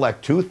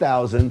 Collect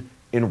 $2,000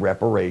 in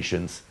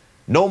reparations.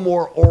 No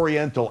more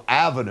Oriental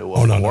Avenue,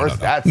 of course.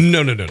 That's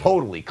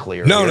totally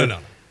clear. No.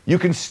 You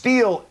can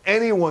steal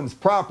anyone's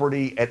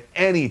property at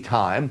any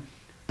time.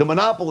 The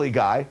Monopoly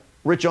guy,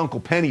 Rich Uncle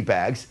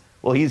Pennybags,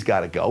 well, he's got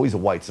to go. He's a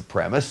white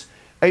supremacist.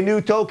 A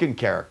new token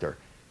character,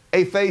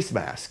 a face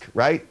mask,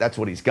 right? That's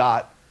what he's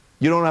got.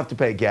 You don't have to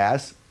pay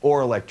gas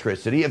or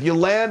electricity. If you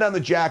land on the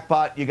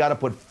jackpot, you got to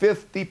put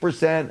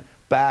 50%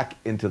 back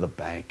into the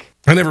bank.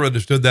 I never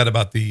understood that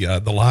about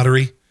the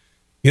lottery.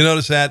 You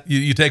notice that?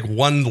 You take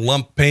one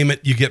lump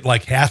payment, you get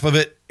like half of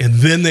it, and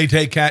then they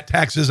take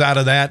taxes out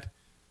of that,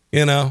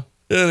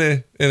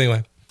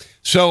 Anyway,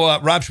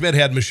 so Rob Schmidt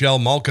had Michelle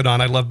Malkin on.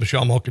 I love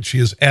Michelle Malkin. She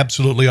is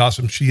absolutely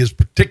awesome. She is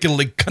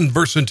particularly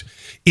conversant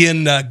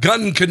in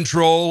gun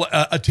control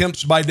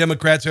attempts by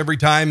Democrats every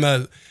time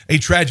a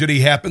tragedy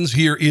happens.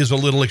 Here is a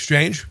little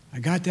exchange. I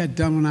got that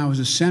done when I was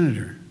a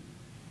senator.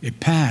 It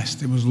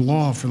passed. It was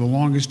law for the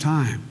longest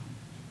time.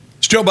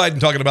 It's Joe Biden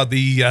talking about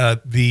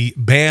the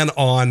ban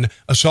on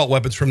assault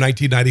weapons from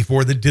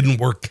 1994 that didn't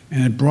work.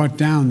 And it brought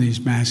down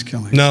these mass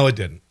killings. No, it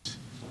didn't.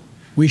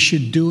 We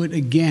should do it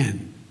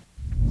again.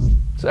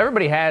 So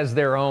everybody has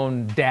their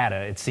own data,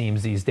 it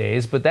seems, these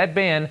days, but that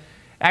ban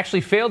actually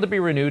failed to be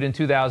renewed in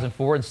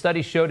 2004, and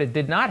studies showed it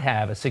did not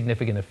have a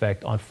significant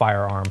effect on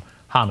firearm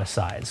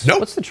homicides. Nope.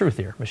 What's the truth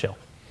here, Michelle?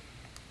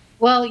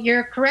 Well,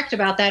 you're correct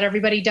about that.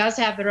 Everybody does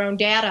have their own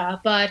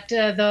data, but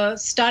the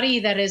study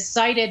that is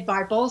cited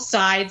by both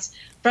sides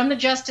from the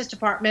Justice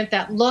Department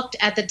that looked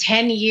at the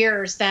 10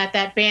 years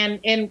that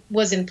ban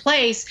was in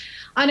place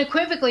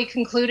unequivocally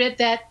concluded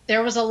that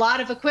there was a lot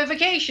of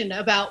equivocation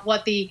about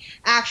what the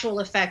actual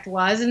effect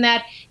was, and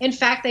that, in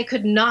fact, they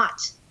could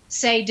not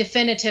say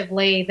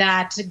definitively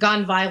that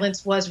gun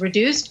violence was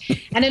reduced.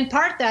 And in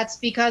part, that's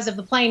because of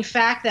the plain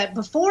fact that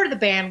before the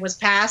ban was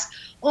passed,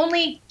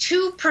 only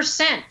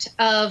 2%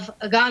 of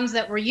guns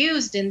that were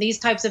used in these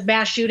types of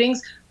mass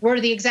shootings were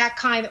the exact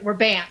kind that were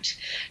banned.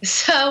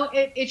 So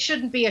it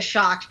shouldn't be a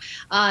shock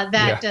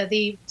that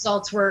the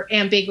results were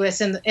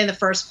ambiguous in the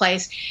first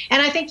place.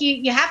 And I think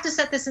you have to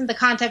set this in the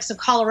context of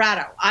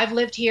Colorado. I've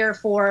lived here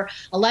for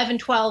 11,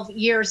 12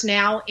 years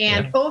now,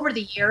 and over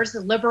the years,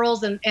 the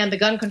liberals and the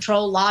gun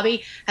control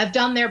lobby have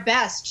done their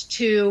best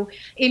to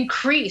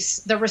increase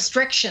the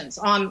restrictions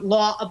on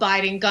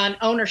law-abiding gun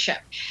ownership.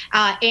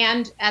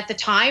 And at the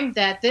time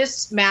that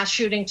this mass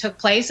shooting took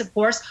place, of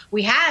course,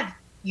 we had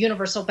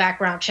universal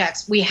background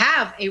checks. We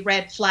have a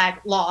red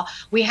flag law.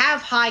 We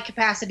have high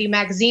capacity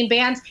magazine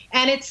bans,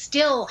 and it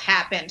still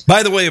happened.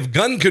 By the way, if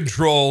gun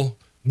control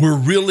were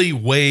really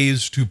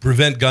ways to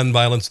prevent gun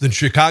violence, then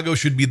Chicago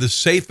should be the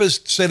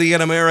safest city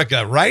in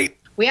America, right?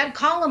 We had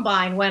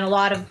Columbine when a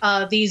lot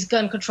of these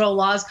gun control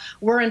laws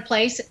were in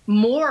place.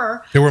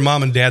 More They were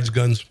mom and dad's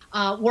guns.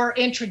 Were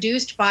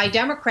introduced by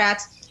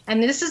Democrats.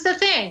 And this is the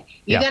thing.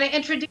 You're going to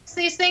introduce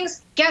these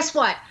things? Guess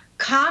what?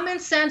 Common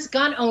sense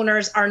gun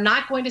owners are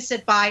not going to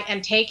sit by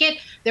and take it.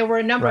 There were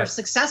a number of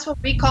successful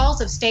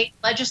recalls of state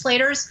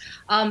legislators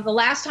the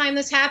last time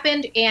this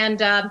happened, and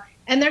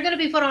they're going to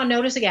be put on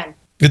notice again.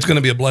 It's going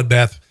to be a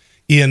bloodbath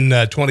in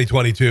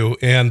 2022,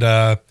 and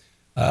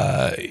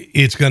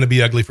it's going to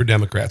be ugly for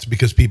Democrats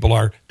because people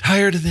are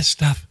tired of this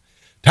stuff.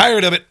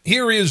 Tired of it.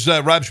 Here is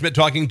Rob Schmitt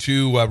talking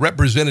to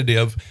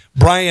Representative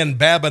Brian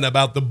Babin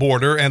about the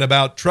border and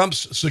about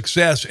Trump's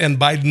success and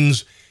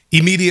Biden's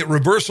immediate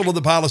reversal of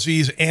the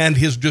policies and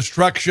his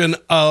destruction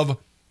of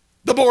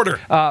the border.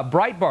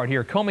 Breitbart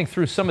here, combing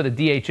through some of the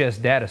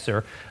DHS data,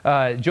 sir.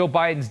 Joe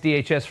Biden's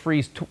DHS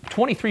frees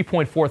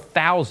 23.4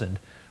 thousand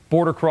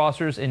border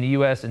crossers in the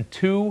U.S. in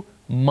 2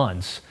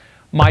 months.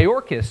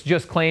 Mayorkas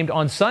just claimed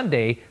on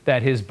Sunday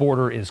that his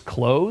border is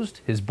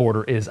closed, his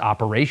border is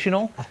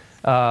operational.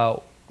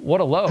 What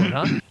a load,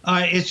 huh?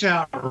 It's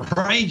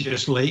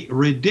outrageously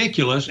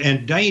ridiculous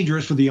and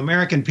dangerous for the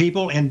American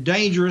people and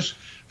dangerous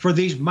for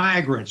these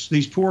migrants,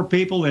 these poor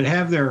people that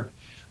have their,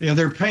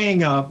 they're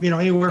paying,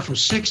 anywhere from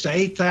 $6,000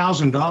 to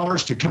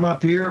 $8,000 to come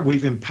up here.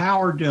 We've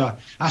empowered,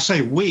 I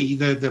say we,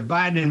 the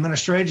Biden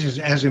administration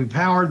has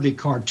empowered the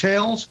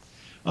cartels.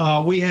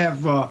 We have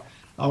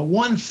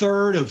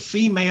 1/3 of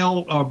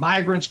female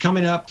migrants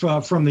coming up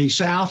from the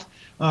South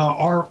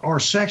are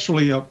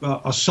sexually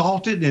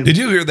assaulted. And did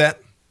you hear that?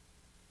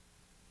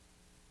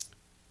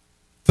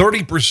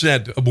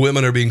 30% of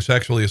women are being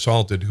sexually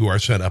assaulted who are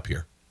sent up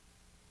here.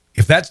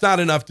 If that's not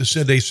enough to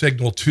send a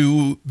signal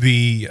to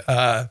the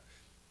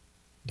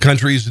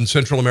countries in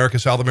Central America,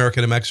 South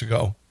America, and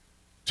Mexico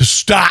to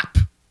stop,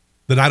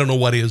 then I don't know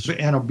what is.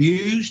 And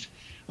abused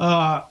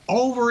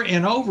over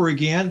and over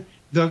again,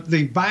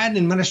 the Biden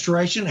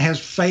administration has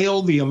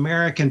failed the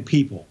American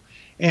people.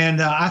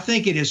 And I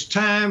think it is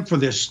time for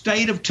the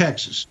state of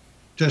Texas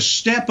to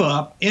step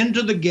up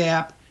into the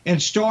gap and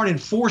start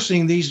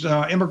enforcing these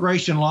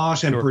immigration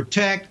laws and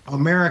protect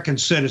American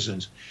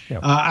citizens.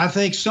 I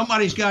think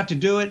somebody's got to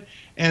do it,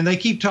 and they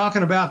keep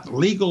talking about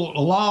legal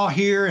law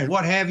here and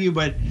what have you,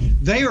 but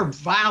they are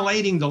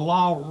violating the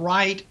law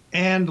right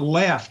and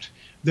left.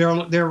 They're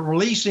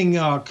releasing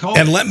code.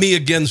 And let me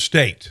again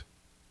state,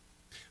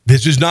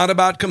 this is not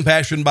about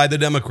compassion by the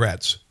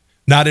Democrats,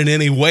 not in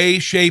any way,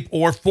 shape,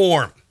 or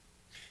form.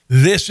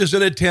 This is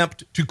an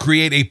attempt to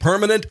create a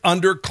permanent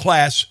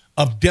underclass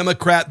of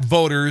Democrat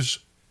voters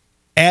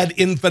ad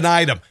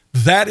infinitum.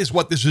 That is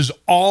what this is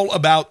all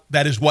about.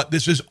 That is what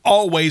this has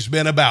always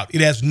been about.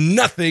 It has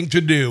nothing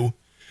to do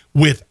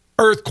with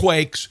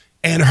earthquakes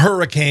and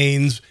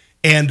hurricanes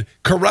and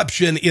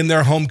corruption in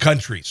their home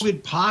countries.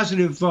 With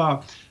positive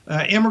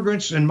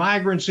immigrants and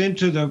migrants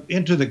into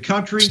the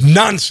country. It's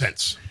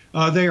nonsense.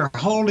 They are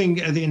holding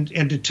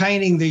and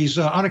detaining these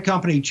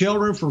unaccompanied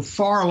children for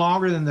far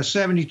longer than the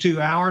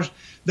 72 hours.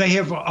 They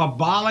have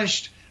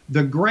abolished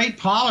the great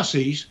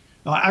policies.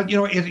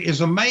 It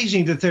is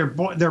amazing that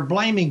they're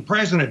blaming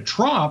President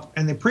Trump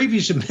and the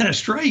previous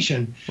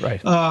administration,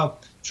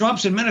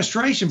 Trump's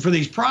administration, for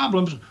these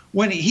problems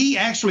when he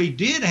actually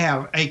did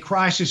have a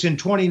crisis in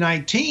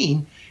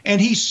 2019, and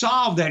he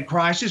solved that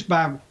crisis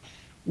by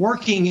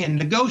working and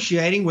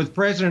negotiating with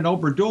President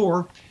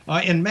Obrador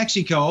in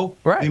Mexico,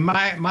 the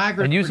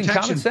migrant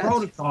protection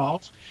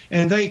protocols,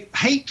 and they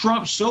hate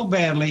Trump so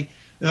badly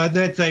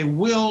that they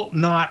will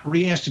not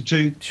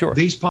reinstitute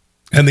these policies.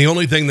 And the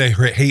only thing they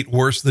hate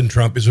worse than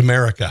Trump is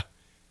America,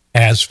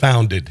 as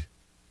founded.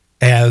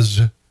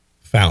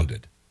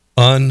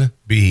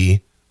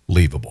 Unbelievable.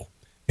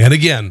 And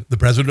again, the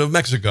president of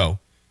Mexico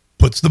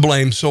puts the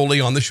blame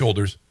solely on the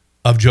shoulders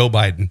of Joe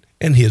Biden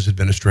and his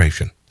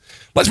administration.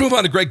 Let's move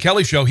on to Greg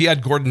Kelly's show. He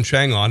had Gordon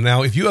Chang on.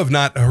 Now, if you have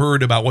not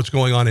heard about what's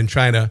going on in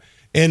China,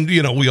 and,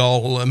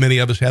 many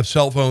of us have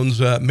cell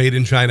phones made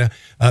in China.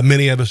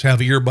 Many of us have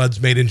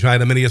earbuds made in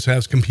China. Many of us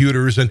have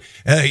computers. And,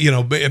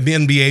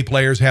 NBA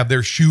players have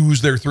their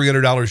shoes, their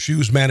 $300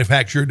 shoes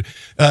manufactured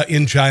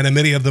in China.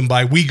 Many of them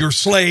by Uyghur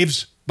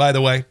slaves, by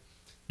the way.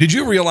 Did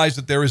you realize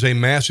that there is a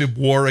massive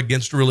war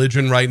against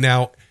religion right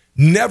now?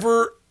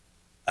 Never,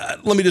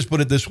 let me just put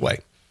it this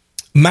way.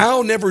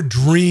 Mao never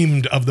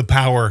dreamed of the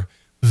power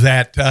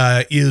that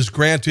is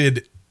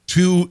granted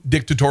to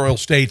dictatorial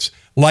states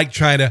like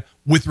China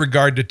with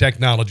regard to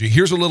technology.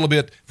 Here's a little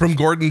bit from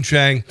Gordon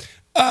Chang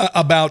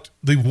about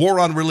the war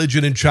on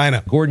religion in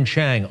China. Gordon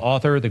Chang,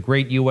 author of The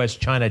Great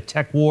U.S.-China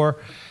Tech War.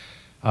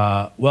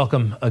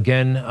 Welcome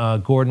again,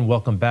 Gordon.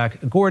 Welcome back.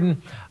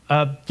 Gordon,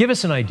 give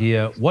us an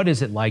idea. What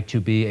is it like to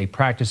be a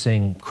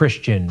practicing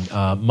Christian,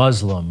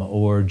 Muslim,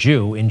 or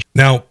Jew?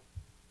 Now,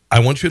 I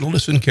want you to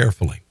listen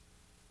carefully.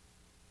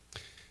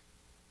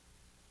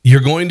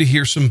 You're going to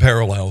hear some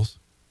parallels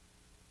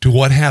to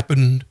what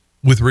happened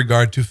with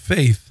regard to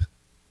faith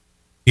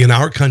in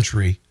our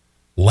country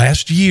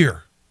last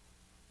year.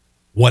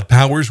 What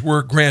powers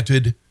were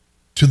granted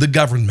to the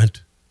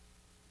government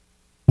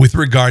with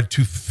regard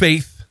to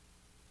faith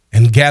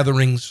and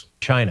gatherings.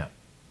 China.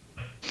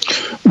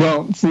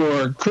 Well,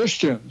 for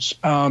Christians,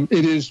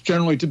 it is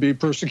generally to be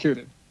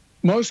persecuted.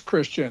 Most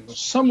Christians,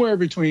 somewhere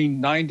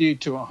between 90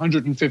 to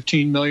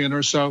 115 million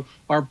or so,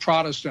 are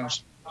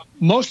Protestants.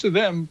 Most of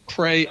them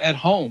pray at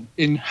home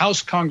in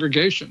house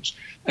congregations,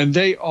 and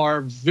they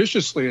are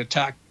viciously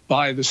attacked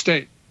by the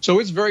state. So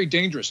it's very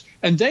dangerous.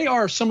 And they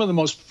are some of the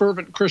most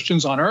fervent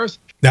Christians on earth.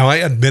 Now, I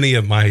had many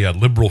of my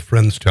liberal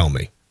friends tell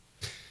me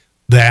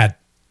that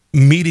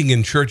meeting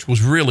in church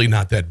was really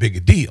not that big a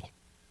deal,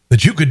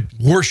 that you could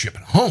worship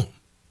at home.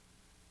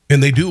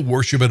 And they do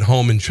worship at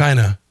home in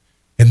China.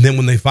 And then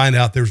when they find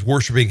out there's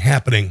worshiping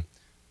happening,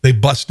 they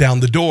bust down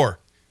the door.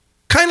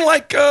 Kind of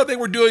like they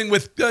were doing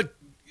with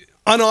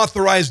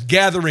unauthorized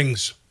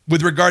gatherings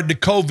with regard to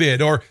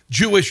COVID, or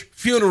Jewish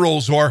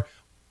funerals, or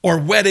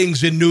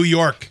weddings in New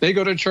York. They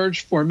go to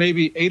church for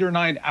maybe 8 or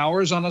 9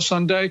 hours on a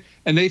Sunday,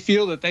 and they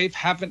feel that they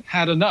haven't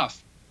had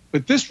enough.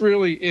 But this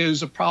really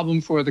is a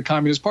problem for the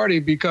Communist Party,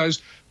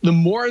 because the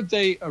more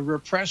they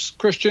repress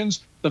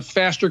Christians, the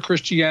faster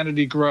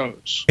Christianity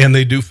grows. And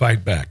they do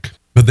fight back.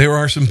 But there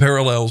are some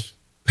parallels.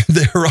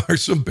 There are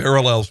some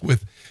parallels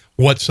with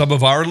what some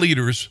of our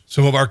leaders,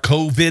 some of our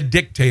COVID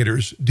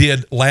dictators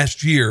did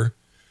last year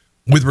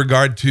with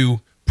regard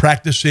to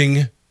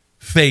practicing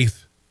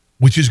faith,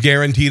 which is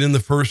guaranteed in the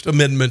First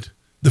Amendment,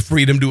 the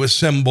freedom to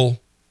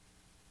assemble.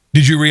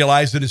 Did you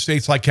realize that in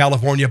states like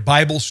California,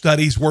 Bible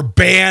studies were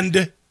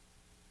banned?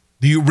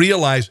 Do you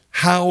realize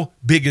how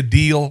big a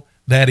deal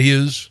that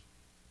is?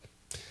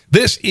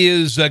 This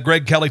is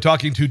Greg Kelly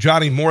talking to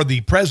Johnny Moore,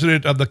 the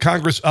president of the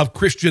Congress of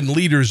Christian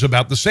Leaders,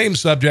 about the same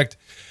subject,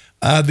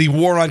 the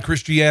war on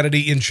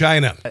Christianity in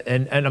China.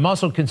 And I'm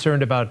also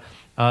concerned about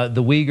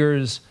the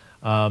Uyghurs.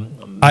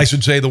 I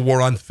should say the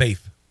war on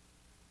faith.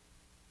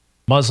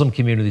 Muslim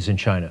communities in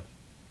China.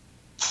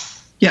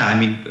 Yeah, I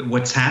mean,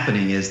 what's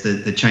happening is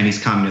that the Chinese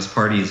Communist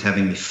Party is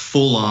having a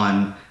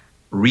full-on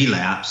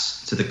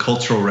relapse to the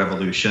Cultural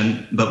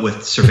Revolution, but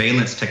with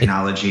surveillance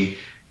technology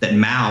that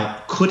Mao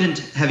couldn't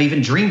have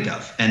even dreamed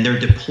of. And they're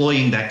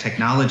deploying that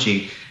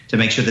technology to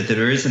make sure that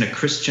there isn't a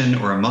Christian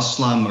or a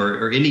Muslim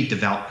or any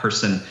devout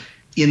person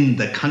in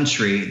the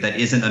country that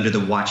isn't under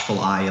the watchful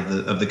eye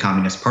of the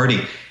Communist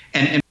Party.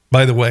 And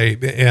by the way,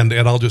 and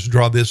I'll just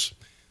draw this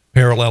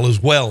parallel as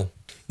well.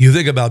 You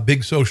think about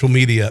big social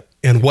media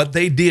and what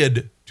they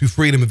did to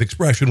freedom of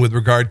expression with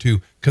regard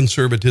to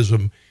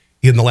conservatism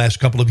in the last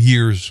couple of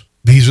years.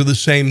 These are the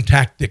same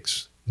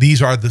tactics.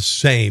 These are the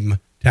same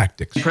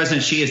tactics.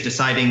 President Xi is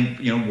deciding,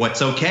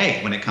 what's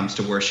okay when it comes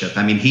to worship.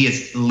 I mean, he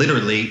is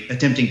literally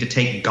attempting to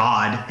take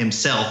God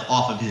himself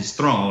off of his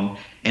throne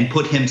and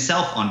put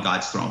himself on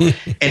God's throne.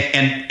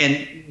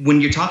 and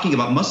when you're talking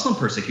about Muslim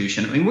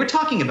persecution, I mean, we're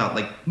talking about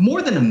like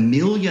more than 1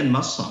 million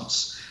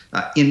Muslims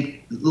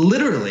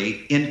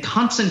in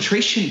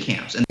concentration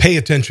camps. And pay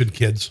attention,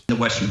 kids. In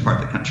the western part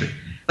of the country.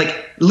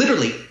 Like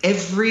literally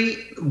every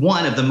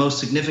one of the most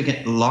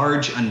significant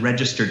large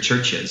unregistered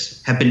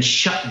churches have been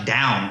shut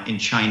down in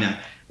China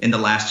in the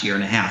last year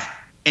and a half.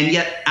 And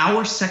yet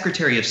our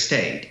Secretary of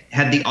State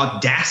had the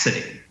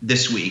audacity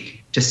this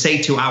week to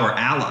say to our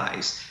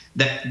allies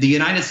that the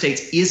United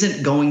States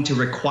isn't going to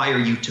require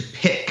you to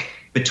pick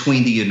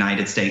between the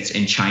United States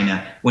and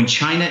China when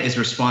China is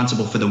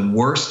responsible for the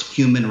worst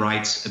human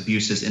rights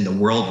abuses in the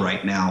world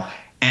right now,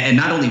 and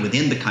not only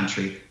within the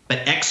country,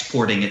 but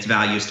exporting its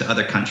values to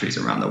other countries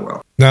around the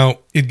world. Now,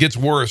 it gets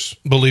worse,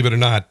 believe it or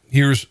not.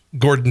 Here's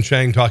Gordon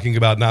Chang talking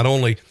about not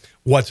only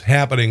what's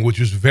happening, which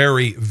is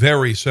very,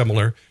 very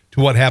similar to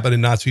what happened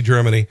in Nazi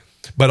Germany,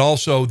 but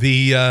also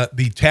the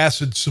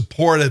tacit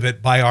support of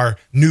it by our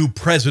new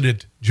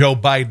president, Joe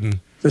Biden.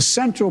 The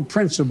central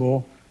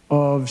principle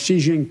of Xi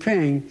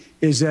Jinping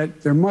is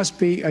that there must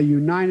be a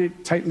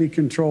united, tightly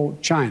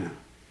controlled China.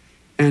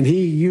 And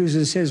he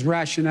uses his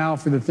rationale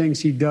for the things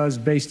he does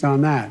based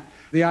on that.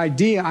 The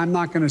idea, I'm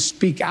not going to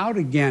speak out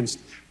against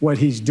what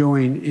he's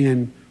doing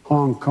in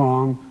Hong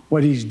Kong,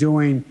 what he's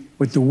doing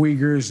with the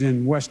Uyghurs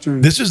in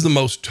Western... This is the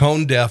most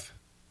tone-deaf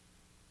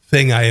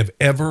thing I have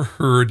ever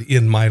heard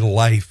in my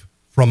life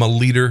from a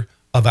leader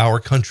of our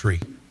country.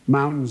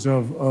 Mountains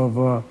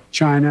of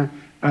China,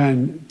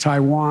 and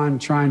Taiwan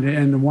trying to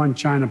end the one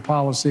China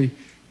policy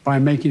by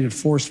making it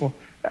forceful.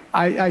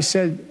 I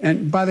said,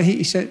 and by the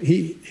he said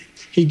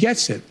he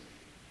gets it.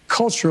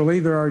 Culturally,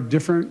 there are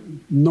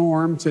different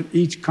norms at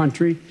each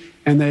country,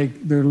 and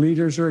their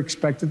leaders are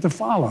expected to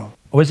follow.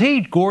 Was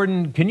he,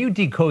 Gordon, can you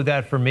decode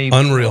that for me?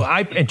 Unreal.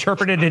 I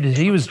interpreted it as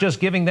he was just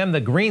giving them the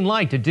green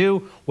light to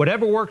do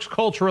whatever works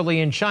culturally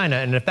in China.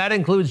 And if that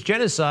includes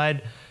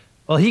genocide,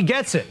 well, he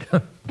gets it.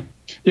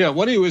 Yeah,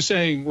 what he was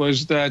saying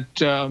was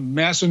that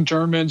mass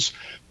internments,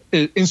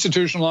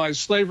 institutionalized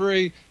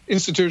slavery,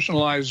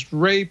 institutionalized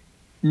rape,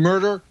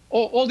 murder,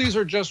 all these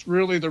are just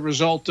really the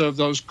result of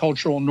those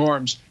cultural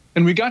norms.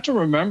 And we got to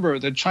remember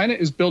that China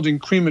is building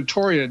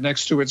crematoria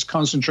next to its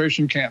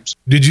concentration camps.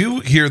 Did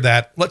you hear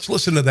that? Let's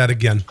listen to that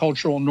again.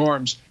 Cultural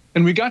norms.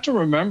 And we got to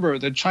remember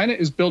that China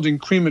is building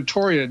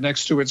crematoria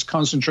next to its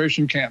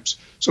concentration camps.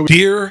 So,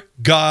 dear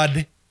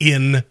God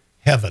in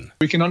heaven,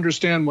 we can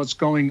understand what's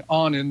going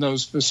on in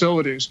those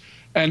facilities.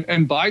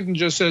 And Biden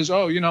just says,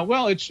 oh,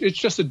 well, it's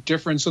just a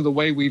difference in the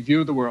way we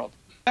view the world.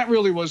 That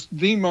really was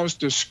the most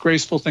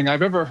disgraceful thing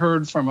I've ever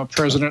heard from a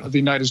president of the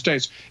United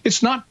States.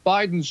 It's not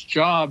Biden's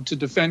job to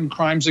defend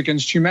crimes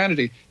against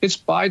humanity. It's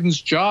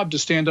Biden's job to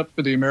stand up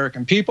for the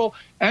American people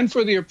and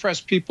for the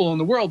oppressed people in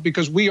the world,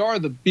 because we are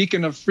the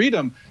beacon of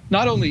freedom,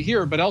 not only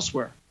here, but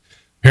elsewhere.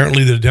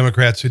 Apparently the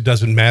Democrats, it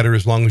doesn't matter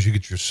as long as you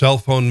get your cell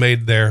phone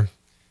made there,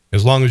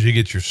 as long as you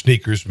get your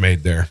sneakers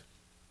made there.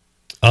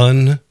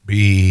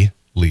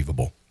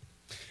 Unbelievable.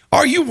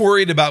 Are you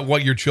worried about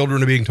what your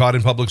children are being taught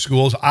in public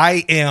schools?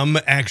 I am,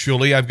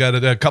 actually. I've got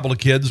a couple of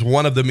kids.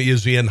 One of them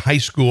is in high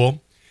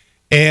school.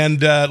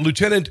 And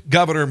Lieutenant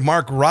Governor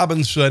Mark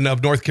Robinson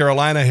of North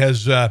Carolina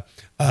has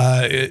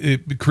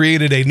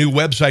created a new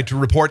website to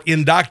report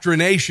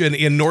indoctrination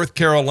in North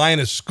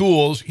Carolina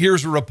schools.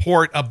 Here's a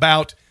report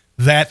about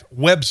that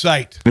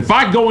website. If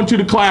I go into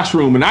the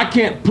classroom and I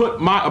can't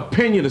put my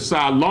opinion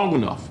aside long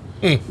enough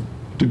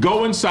to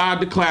go inside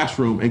the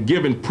classroom and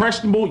give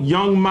impressionable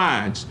young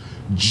minds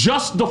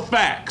just the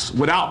facts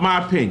without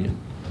my opinion,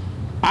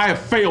 I have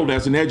failed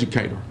as an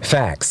educator.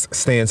 FACTS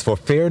stands for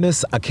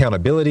Fairness,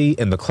 Accountability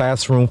in the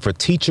Classroom for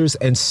Teachers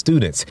and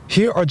Students.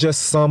 Here are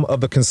just some of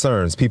the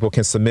concerns people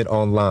can submit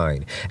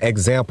online.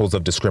 Examples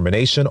of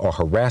discrimination or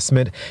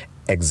harassment,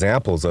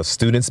 examples of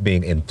students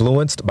being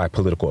influenced by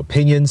political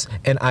opinions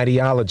and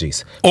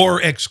ideologies.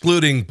 Or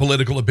excluding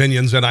political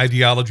opinions and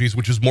ideologies,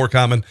 which is more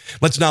common.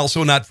 Let's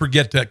also not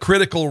forget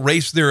critical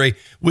race theory,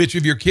 which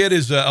if your kid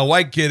is a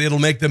white kid, it'll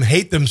make them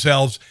hate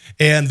themselves.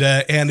 And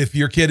if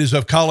your kid is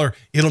of color,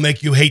 it'll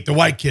make you hate the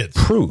white kids.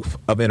 Proof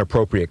of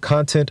inappropriate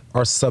content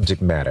or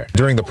subject matter.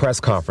 During the press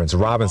conference,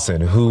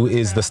 Robinson, who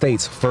is the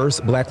state's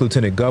first black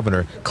lieutenant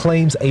governor,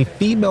 claims a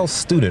female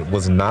student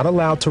was not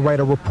allowed to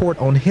write a report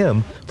on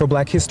him for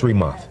Black History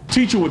Month.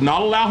 Teacher would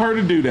not allow her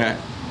to do that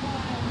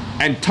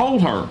and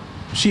told her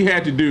she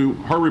had to do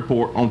her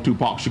report on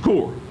Tupac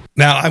Shakur.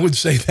 Now, I would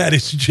say that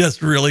is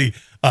just really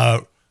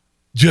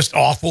just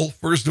awful.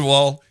 First of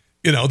all,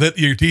 that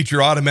your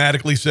teacher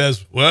automatically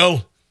says,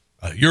 well,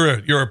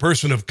 you're a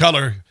person of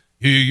color.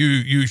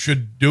 You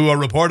should do a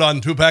report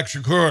on Tupac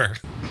Shakur.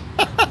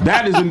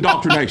 That is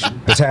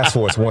indoctrination. The task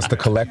force wants to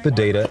collect the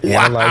data,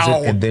 analyze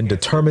it, and then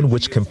determine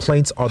which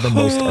complaints are the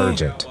most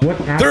urgent.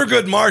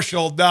 Thurgood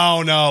Marshall,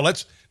 no.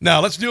 Let's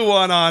do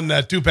one on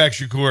Tupac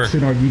Shakur.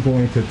 What are you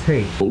going to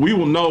take? We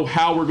will know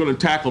how we're going to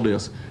tackle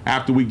this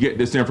after we get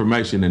this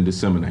information and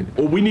disseminate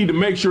it. We need to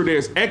make sure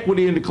there's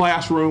equity in the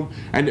classroom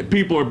and that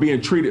people are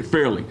being treated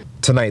fairly.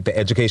 Tonight, the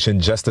Education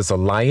Justice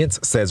Alliance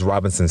says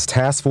Robinson's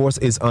task force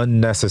is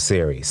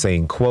unnecessary,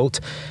 saying, quote,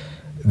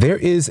 there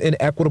is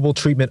inequitable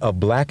treatment of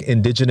Black,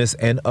 Indigenous,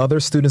 and other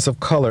students of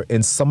color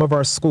in some of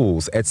our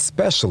schools,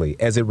 especially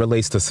as it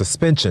relates to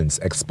suspensions,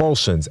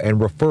 expulsions, and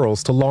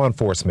referrals to law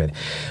enforcement.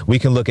 We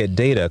can look at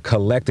data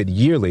collected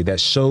yearly that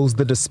shows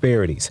the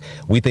disparities.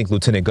 We think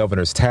Lieutenant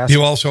Governor's task...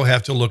 You also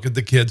have to look at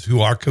the kids who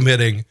are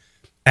committing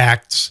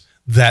acts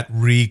that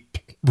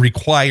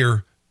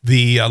require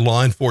the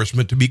law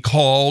enforcement to be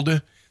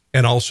called,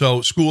 and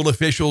also school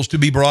officials to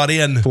be brought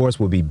in. Force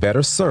would be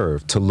better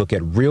served to look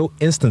at real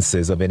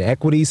instances of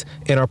inequities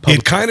in our public.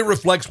 It kind of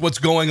reflects what's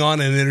going on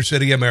in inner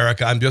city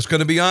America. I'm just going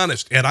to be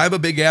honest. And I'm a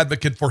big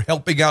advocate for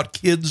helping out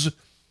kids.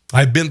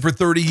 I've been for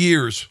 30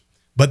 years.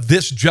 But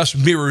this just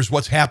mirrors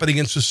what's happening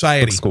in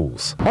society.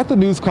 Schools. At the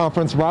news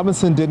conference,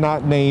 Robinson did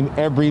not name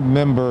every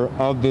member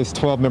of this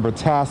 12-member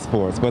task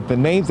force, but the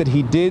names that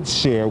he did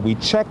share, we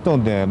checked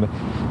on them,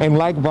 and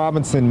like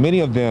Robinson, many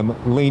of them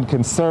lean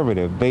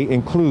conservative. They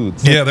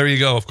include... Yeah, there you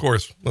go, of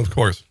course.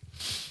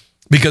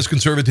 Because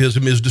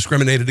conservatism is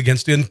discriminated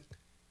against in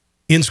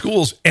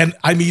schools. And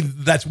I mean,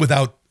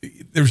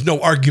 there's no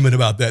argument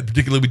about that,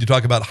 particularly when you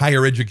talk about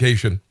higher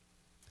education.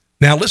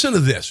 Now, listen to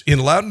this. In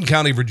Loudoun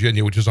County,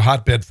 Virginia, which is a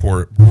hotbed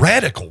for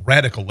radical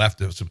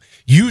leftism,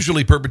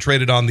 usually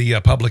perpetrated on the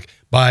public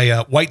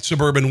by white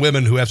suburban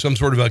women who have some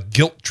sort of a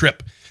guilt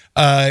trip.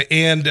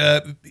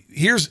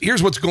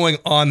 Here's what's going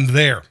on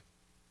there.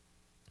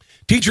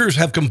 Teachers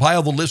have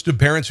compiled the list of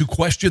parents who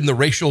question the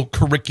racial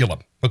curriculum,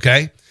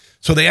 okay?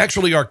 So they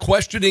actually are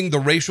questioning the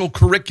racial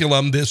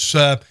curriculum, this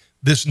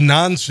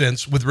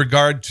nonsense with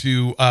regard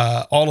to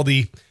all of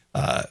the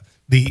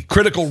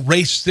critical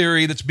race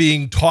theory that's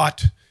being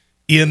taught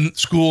in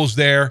schools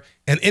there.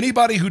 And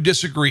anybody who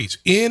disagrees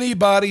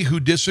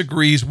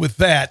with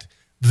that,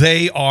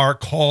 they are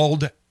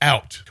called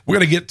out. We're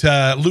going to get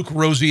Luke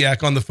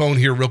Rosiak on the phone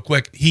here real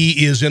quick.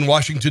 He is in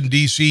Washington,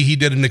 D.C. He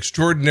did an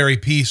extraordinary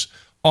piece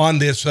on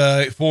this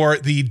for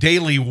the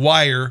Daily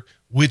Wire,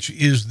 which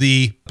is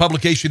the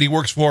publication he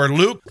works for.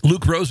 Luke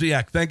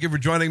Rosiak, thank you for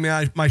joining me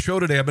on my show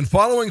today. I've been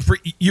following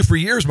you for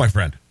years, my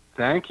friend.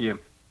 Thank you.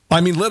 I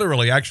mean,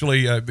 literally, actually,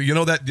 you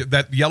know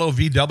that yellow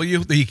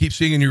VW that you keep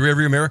seeing in your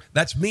rearview mirror?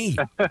 That's me.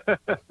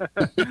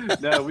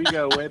 No, we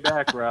go way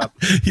back, Rob.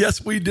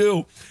 Yes, we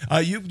do.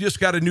 You've just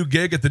got a new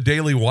gig at the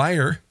Daily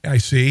Wire, I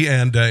see,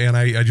 and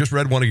I just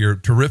read one of your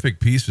terrific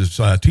pieces.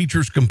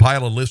 Teachers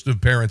compile a list of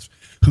parents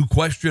who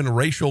question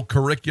racial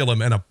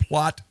curriculum and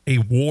plot a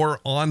war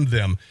on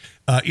them.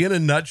 In a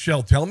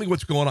nutshell, tell me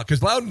what's going on,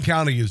 because Loudoun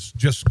County has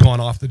just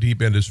gone off the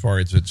deep end as far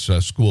as its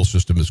school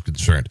system is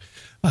concerned.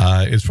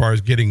 As far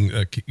as getting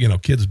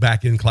kids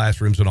back in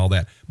classrooms and all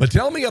that. But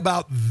tell me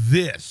about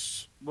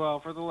this. Well,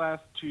 for the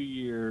last 2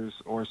 years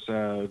or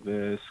so,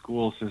 the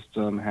school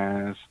system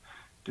has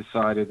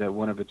decided that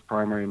one of its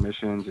primary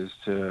missions is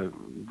to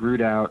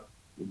root out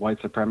white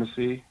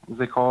supremacy, as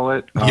they call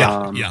it.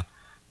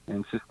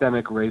 And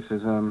systemic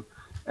racism.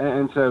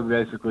 And so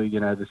basically,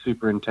 the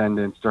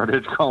superintendent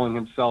started calling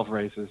himself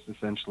racist,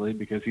 essentially,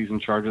 because he's in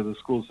charge of the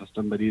school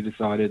system, but he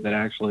decided that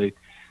actually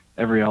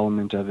every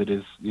element of it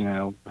is,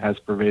 has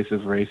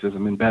pervasive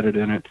racism embedded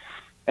in it.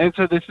 And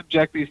so they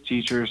subject these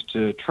teachers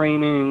to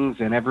trainings,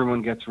 and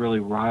everyone gets really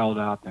riled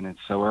up, and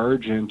it's so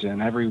urgent,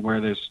 and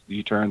everywhere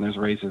you turn, there's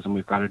racism.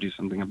 We've got to do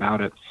something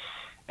about it.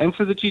 And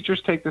so the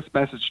teachers take this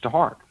message to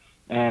heart,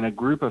 and a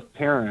group of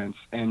parents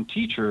and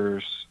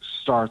teachers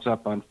starts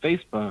up on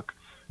Facebook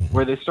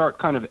where they start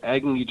kind of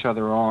egging each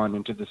other on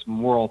into this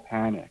moral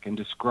panic and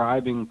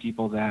describing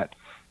people that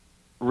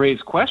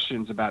raise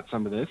questions about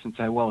some of this and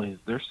say, well, is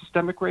there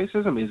systemic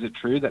racism? Is it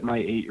true that my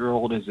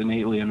 8-year-old is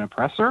innately an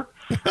oppressor?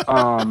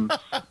 Those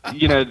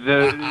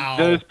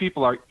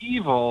people are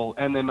evil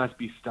and they must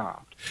be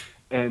stopped.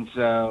 And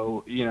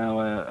so,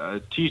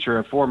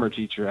 a former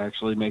teacher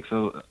actually makes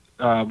so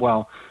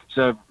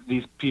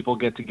these people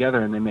get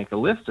together and they make a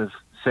list of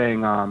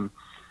saying,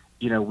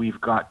 we've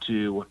got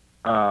to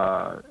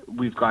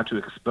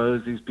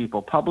expose these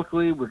people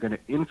publicly. We're going to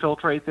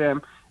infiltrate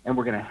them, and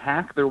we're going to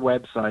hack their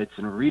websites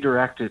and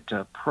redirect it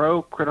to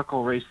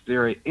pro-critical race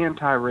theory,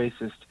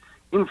 anti-racist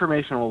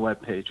informational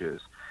web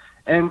pages.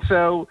 And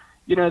so,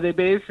 they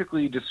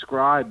basically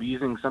describe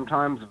using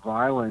sometimes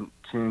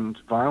violence-tinged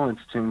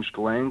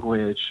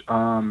language,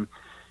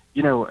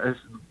 as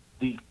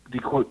the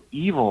quote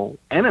evil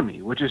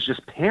enemy, which is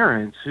just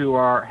parents who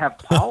have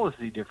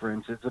policy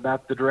differences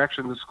about the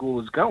direction the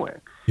school is going.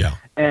 Yeah.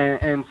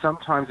 And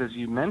sometimes, as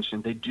you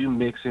mentioned, they do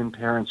mix in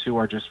parents who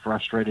are just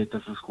frustrated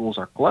that the schools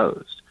are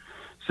closed.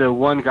 So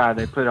one guy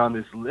they put on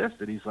this list,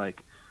 and he's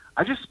like,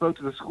 I just spoke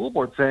to the school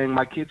board saying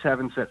my kids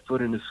haven't set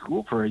foot in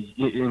school for a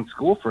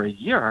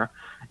year,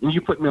 and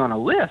you put me on a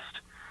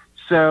list.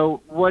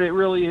 So what it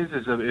really is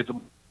it's a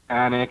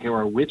panic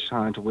or a witch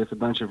hunt with a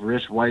bunch of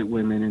rich white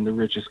women in the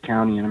richest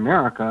county in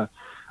America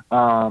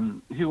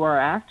who are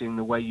acting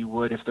the way you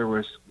would if there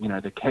was,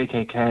 the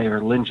KKK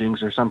or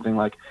lynchings or something.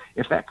 Like,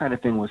 if that kind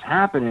of thing was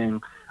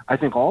happening, I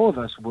think all of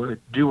us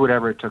would do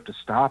whatever it took to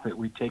stop it.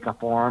 We'd take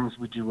up arms,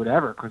 we'd do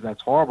whatever, because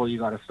that's horrible, you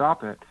got to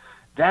stop it.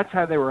 That's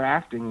how they were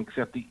acting,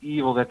 except the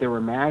evil that they were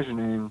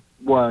imagining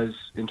was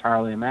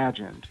entirely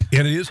imagined.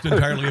 And it is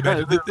entirely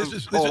imagined. This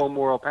is total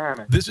moral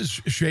panic. This is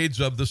shades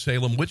of the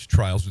Salem witch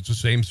trials. It's the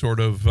same sort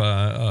of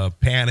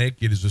panic.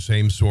 It is the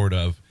same sort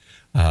of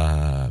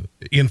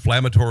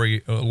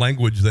inflammatory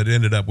language that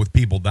ended up with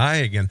people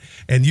dying.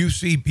 And you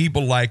see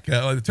people like,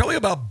 tell me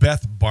about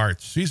Beth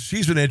Bartz.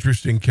 She's an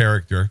interesting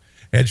character,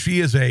 and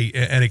she is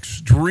an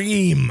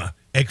extreme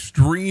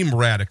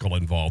radical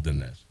involved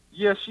in this.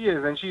 Yes, she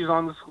is, and she's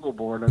on the school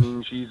board. I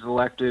mean, she's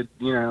elected,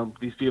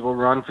 these people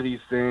run for these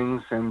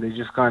things, and they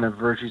just kind of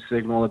virtue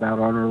signal about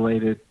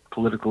unrelated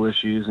political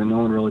issues, and no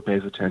one really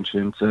pays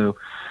attention. So,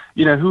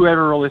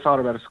 whoever really thought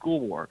about a school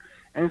board?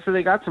 And so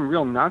they got some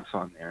real nuts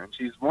on there, and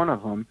she's one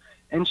of them.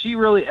 And she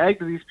really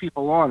egged these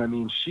people on. I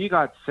mean, she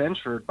got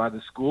censured by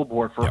the school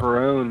board for her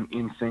own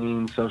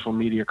insane social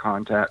media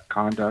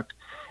conduct,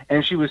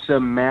 and she was so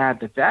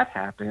mad that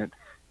happened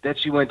that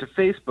she went to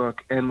Facebook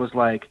and was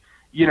like,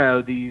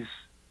 these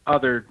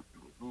other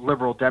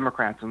liberal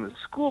Democrats on the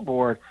school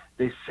board,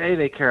 they say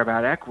they care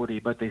about equity,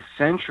 but they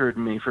censured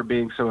me for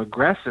being so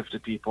aggressive to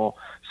people,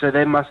 so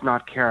they must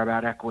not care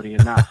about equity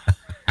enough.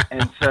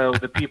 And so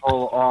the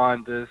people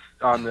on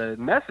the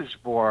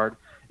message board,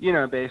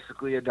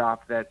 basically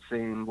adopt that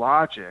same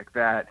logic,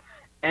 that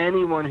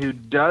anyone who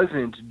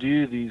doesn't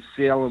do these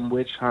Salem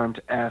witch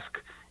hunt-esque,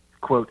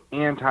 quote,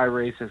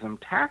 anti-racism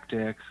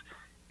tactics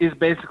is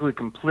basically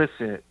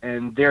complicit,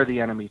 and they're the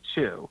enemy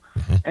too.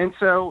 And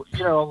so,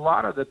 a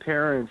lot of the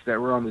parents that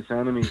were on this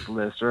enemies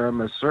list are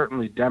almost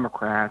certainly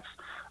Democrats.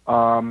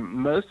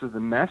 most of the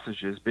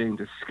messages being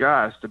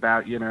discussed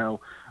about,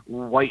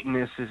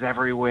 whiteness is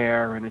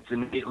everywhere and it's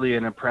innately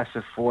an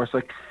oppressive force.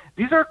 Like,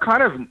 these are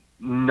kind of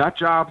nut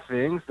job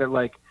things that,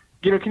 like,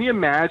 can you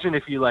imagine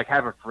if you, like,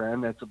 have a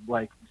friend that's,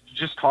 like,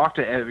 just talk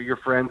to your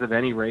friends of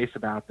any race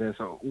about this?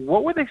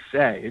 What would they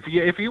say?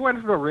 If you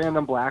went to a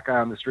random black guy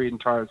on the street and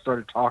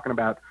started talking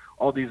about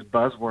all these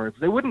buzzwords,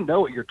 they wouldn't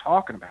know what you're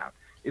talking about.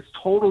 It's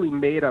totally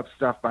made up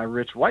stuff by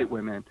rich white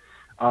women.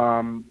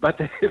 But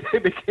they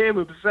became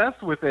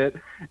obsessed with it.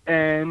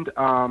 And,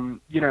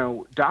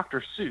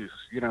 Dr. Seuss,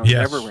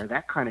 Yes. everywhere.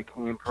 That kind of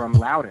came from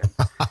Loudon.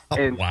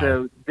 And Wow.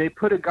 so they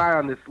put a guy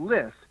on this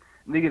list,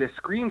 and they get a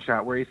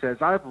screenshot where he says,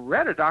 I've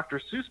read a Dr.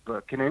 Seuss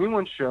book. Can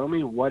anyone show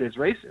me what is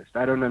racist?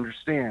 I don't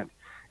understand.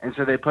 And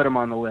so they put him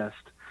on the list.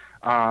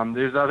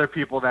 There's other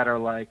people that are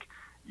like,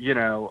 they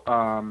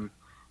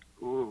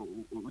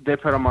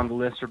put him on the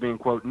list for being,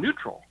 quote,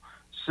 neutral.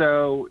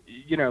 So,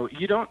 you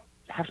don't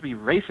have to be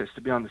racist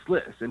to be on this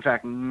list. In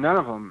fact, none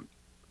of them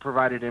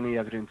provided any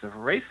evidence of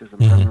racism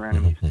from their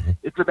enemies.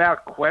 It's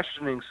about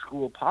questioning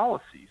school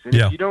policies. And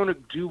if you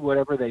don't do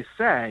whatever they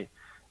say,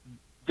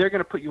 they're going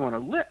to put you on a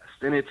list.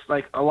 And it's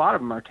like a lot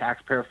of them are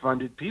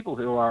taxpayer-funded people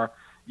who are,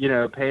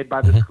 paid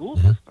by the school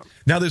system.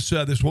 Now, this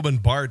woman,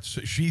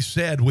 Bartz, she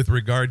said with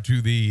regard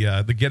to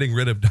the getting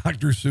rid of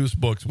Dr. Seuss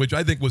books, which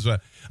I think was a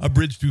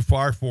bridge too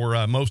far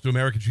for most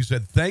Americans, she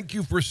said, "Thank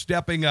you for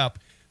stepping up.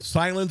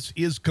 Silence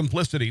is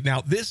complicity." Now,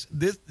 this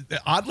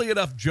oddly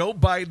enough, Joe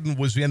Biden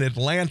was in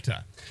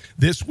Atlanta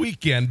this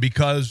weekend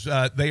because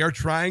they are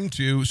trying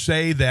to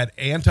say that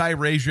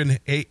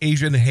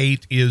anti-Asian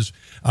hate is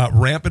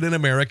rampant in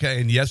America.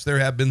 And yes, there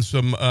have been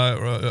some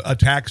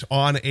attacks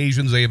on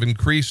Asians. They have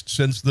increased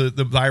since the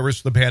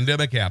virus, the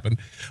pandemic happened.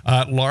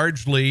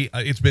 Largely,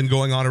 it's been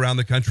going on around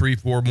the country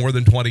for more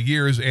than 20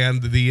 years,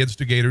 and the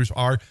instigators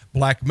are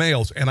black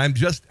males. And I'm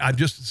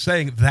just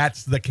saying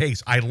that's the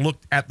case. I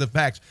looked at the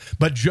facts.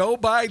 But Joe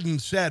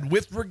Biden said,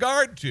 with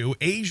regard to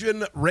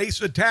Asian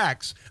race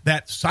attacks,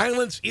 that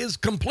silence is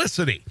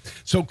complicity.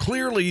 So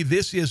clearly,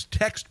 this is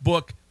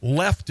textbook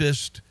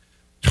leftist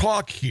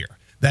talk here.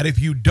 That if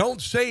you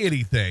don't say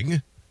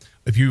anything,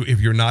 if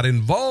you're not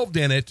involved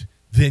in it,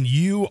 then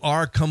you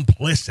are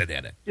complicit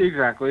in it.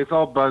 Exactly. It's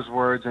all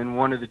buzzwords. And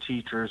one of the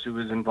teachers who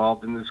was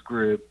involved in this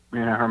group,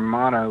 her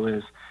motto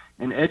is,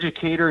 "An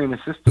educator in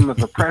a system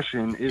of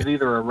oppression is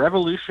either a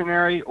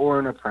revolutionary or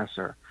an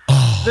oppressor."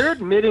 They're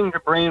admitting to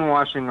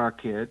brainwashing our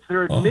kids.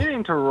 They're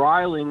admitting to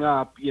riling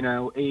up,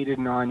 8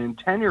 and 9 and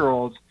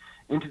 10-year-olds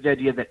into the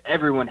idea that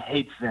everyone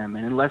hates them.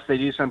 And unless they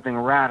do something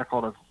radical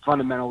to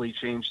fundamentally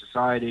change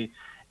society,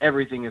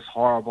 everything is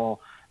horrible.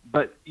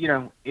 But,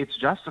 it's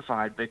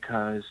justified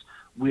because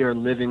we are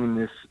living in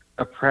this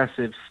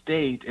oppressive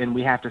state and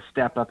we have to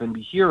step up and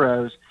be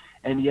heroes.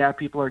 And yeah,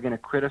 people are going to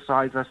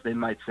criticize us. They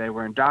might say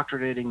we're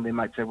indoctrinating. They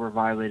might say we're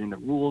violating the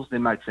rules. They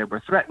might say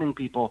we're threatening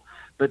people.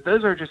 But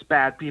those are just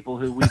bad people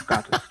who we've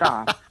got to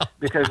stop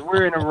because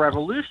we're in a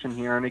revolution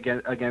here and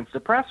against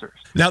oppressors.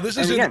 Now, this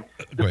is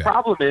the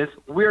problem is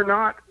we're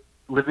not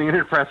living in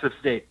an oppressive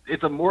state.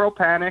 It's a moral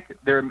panic.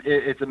 They're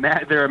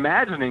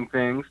imagining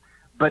things,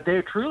 but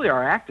they truly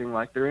are acting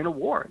like they're in a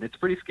war, and it's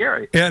pretty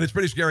scary. And it's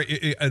pretty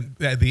scary.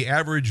 The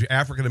average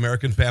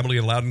African-American family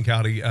in Loudoun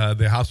County,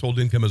 the household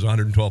income is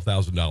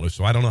 $112,000.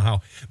 So I don't know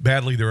how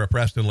badly they're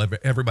oppressed, and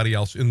everybody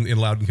else in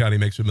Loudoun County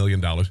makes $1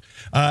 million.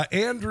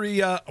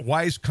 Andrea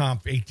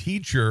Weiskamp, a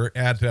teacher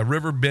at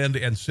Riverbend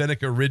and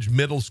Seneca Ridge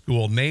Middle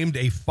School, named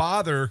a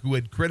father who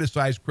had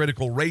criticized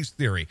critical race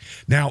theory.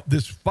 Now,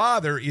 this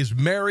father is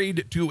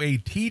married to a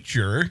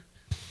teacher,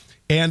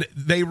 and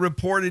they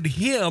reported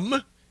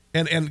him...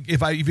 And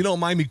if you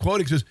don't mind me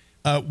quoting, it says,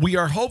 "We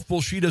are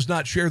hopeful she does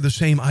not share the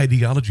same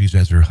ideologies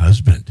as her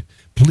husband.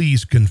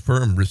 Please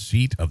confirm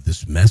receipt of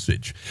this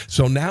message."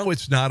 So now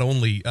it's not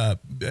only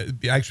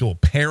the actual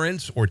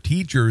parents or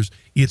teachers,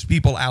 it's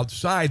people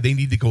outside. They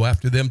need to go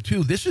after them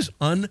too. This is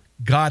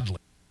ungodly.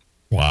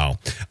 Wow.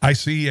 I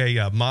see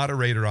a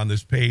moderator on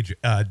this page,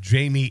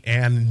 Jamie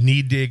Ann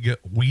Nedig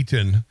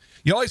Wheaton.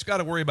 You always got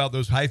to worry about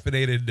those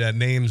hyphenated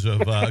names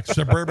of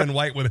suburban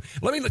white women.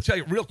 Let me tell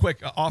you real quick,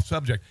 off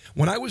subject.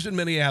 When I was in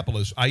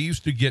Minneapolis, I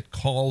used to get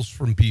calls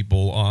from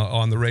people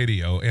on the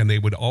radio, and they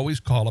would always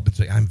call up and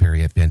say, "I'm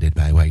very offended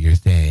by what you're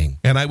saying."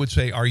 And I would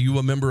say, "Are you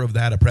a member of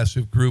that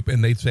oppressive group?"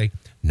 And they'd say,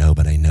 "No,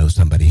 but I know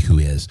somebody who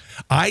is."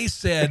 I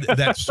said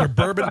that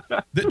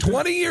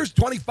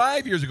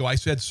 25 years ago, I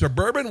said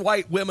suburban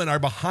white women are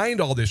behind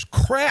all this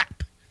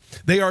crap.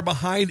 They are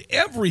behind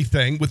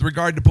everything with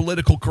regard to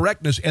political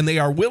correctness, and they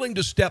are willing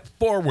to step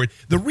forward.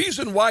 The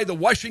reason why the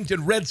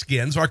Washington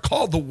Redskins are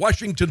called the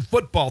Washington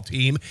football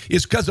team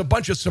is because a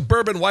bunch of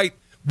suburban white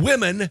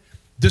women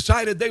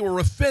decided they were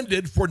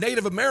offended for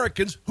Native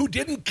Americans who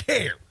didn't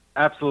care.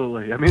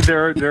 Absolutely. I mean,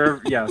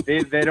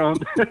 they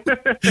don't.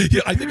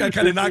 Yeah, I think I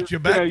kind of knocked you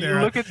back there. You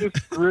look at this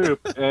group,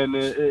 and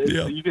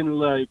you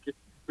can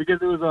because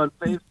it was on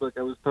Facebook,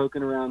 I was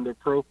poking around their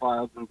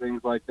profiles and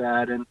things like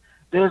that, and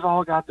they've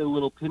all got their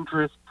little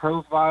Pinterest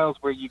profiles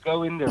where you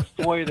go in their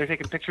foyer, they're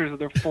taking pictures of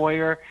their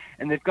foyer,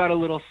 and they've got a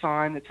little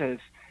sign that says,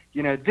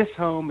 this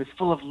home is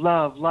full of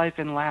love, life,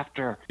 and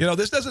laughter.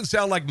 This doesn't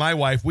sound like my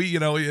wife. We,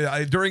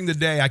 during the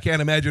day, I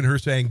can't imagine her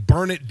saying,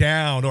 burn it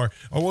down, or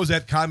what was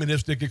that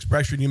communistic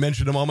expression you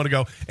mentioned a moment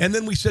ago? And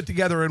then we sit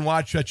together and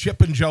watch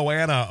Chip and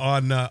Joanna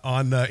on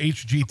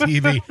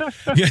HGTV.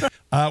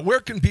 Where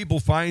can people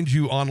find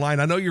you online?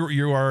 I know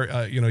you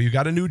are, you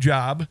got a new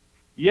job.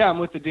 Yeah, I'm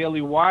with the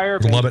Daily Wire,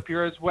 Ben Love it.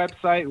 Shapiro's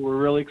website. We're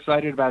really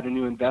excited about a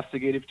new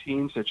investigative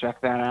team, so check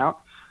that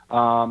out.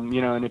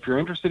 And if you're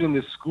interested in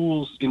this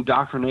school's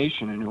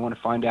indoctrination and you want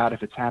to find out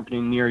if it's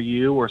happening near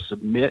you or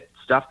submit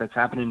stuff that's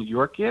happening to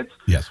your kids,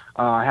 yes,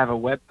 I have a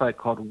website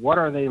called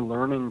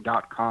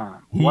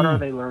whataretheyllearning.com.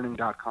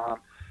 Whataretheyllearning.com.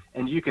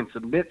 And you can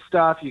submit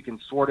stuff. You can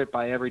sort it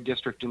by every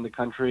district in the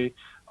country,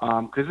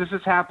 because this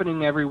is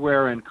happening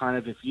everywhere, and kind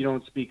of if you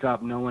don't speak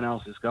up, no one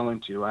else is going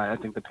to. I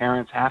think the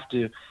parents have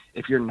to,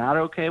 if you're not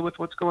okay with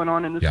what's going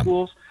on in the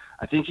schools,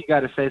 I think you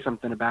got to say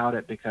something about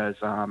it, because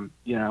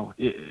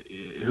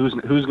who's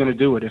going to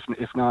do it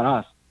if not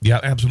us? Yeah,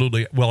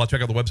 absolutely. Well, I'll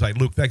check out the website.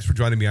 Luke, thanks for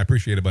joining me. I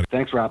appreciate it, buddy.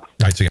 Thanks, Rob. All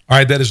right, see you. All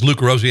right, that is Luke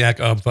Rosiak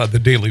of the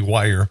Daily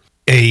Wire,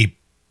 a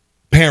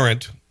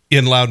parent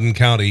in Loudoun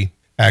County,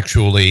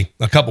 actually,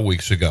 a couple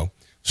weeks ago,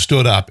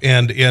 stood up.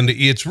 And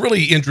it's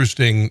really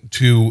interesting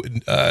to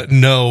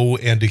know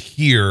and to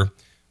hear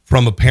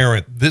from a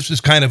parent. This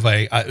is kind of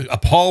a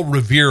Paul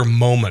Revere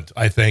moment,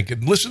 I think.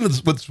 And listen to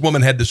what this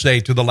woman had to say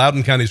to the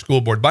Loudoun County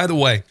School Board. By the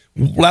way,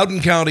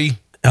 Loudoun County,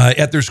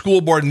 at their school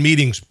board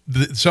meetings,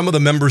 some of the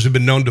members have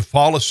been known to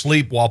fall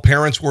asleep while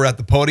parents were at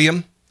the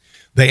podium.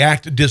 They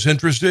act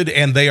disinterested,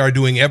 and they are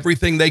doing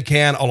everything they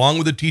can, along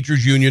with the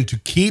teachers union, to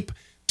keep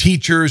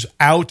teachers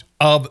out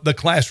of the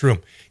classroom.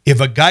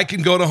 If a guy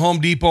can go to Home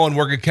Depot and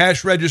work a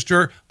cash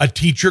register, a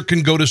teacher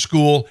can go to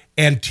school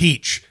and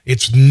teach.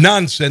 It's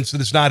nonsense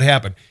that it's not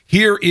happened.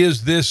 Here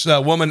is this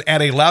woman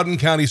at a Loudoun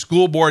County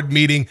School Board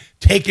meeting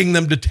taking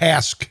them to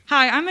task.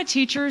 Hi, I'm a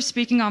teacher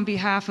speaking on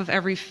behalf of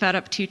every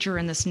fed-up teacher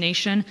in this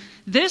nation.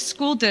 This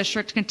school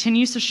district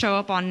continues to show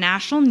up on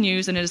national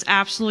news, and it is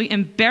absolutely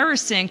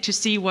embarrassing to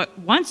see what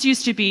once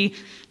used to be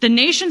the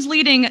nation's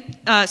leading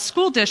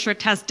school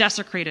district has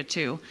desecrated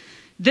to.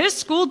 This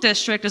school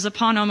district is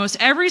upon almost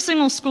every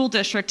single school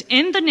district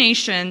in the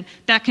nation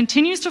that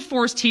continues to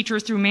force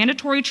teachers through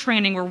mandatory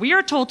training where we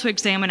are told to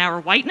examine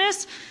our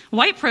whiteness,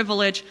 white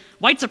privilege,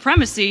 white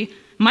supremacy,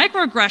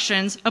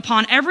 microaggressions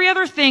upon every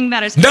other thing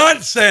that is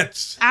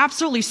nonsense,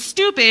 absolutely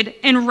stupid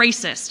and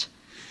racist.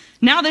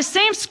 Now, the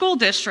same school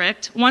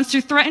district wants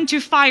to threaten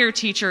to fire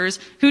teachers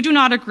who do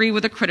not agree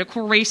with a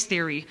critical race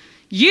theory.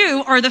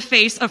 You are the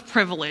face of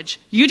privilege.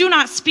 You do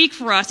not speak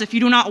for us if you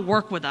do not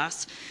work with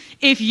us.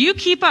 If you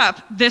keep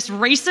up this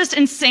racist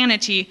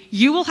insanity,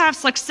 you will have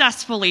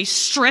successfully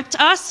stripped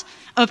us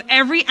of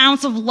every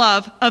ounce of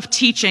love of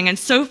teaching, and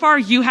so far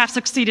you have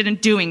succeeded in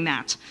doing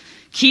that.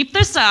 Keep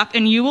this up,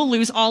 and you will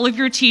lose all of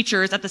your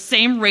teachers at the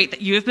same rate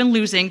that you have been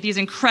losing these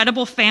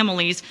incredible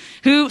families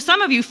who,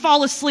 some of you,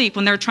 fall asleep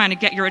when they're trying to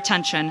get your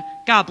attention.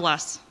 God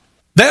bless.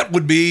 That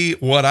would be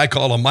what I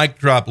call a mic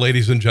drop,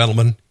 ladies and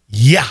gentlemen.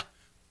 Yeah,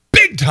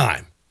 big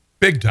time,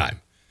 big time.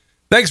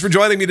 Thanks for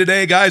joining me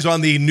today, guys,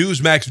 on the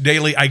Newsmax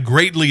Daily. I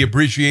greatly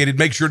appreciate it.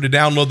 Make sure to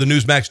download the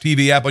Newsmax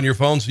TV app on your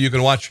phone so you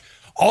can watch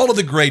all of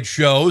the great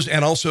shows,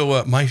 and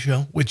also my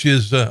show, which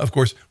is, of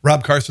course,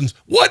 Rob Carson's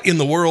What in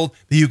the World,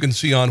 that you can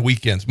see on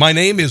weekends. My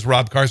name is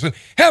Rob Carson.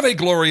 Have a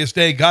glorious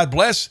day. God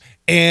bless,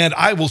 and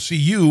I will see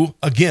you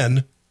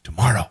again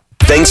tomorrow.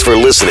 Thanks for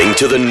listening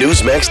to the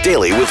Newsmax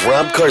Daily with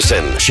Rob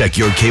Carson. Check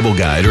your cable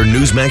guide or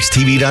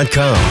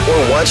NewsmaxTV.com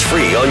or watch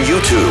free on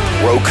YouTube,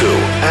 Roku,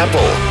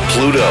 Apple,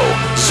 Pluto,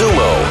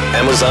 Zumo,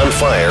 Amazon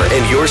Fire,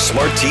 and your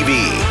smart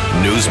TV.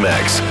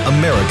 Newsmax,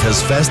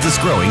 America's fastest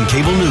growing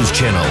cable news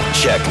channel.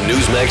 Check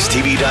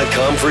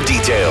NewsmaxTV.com for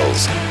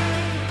details.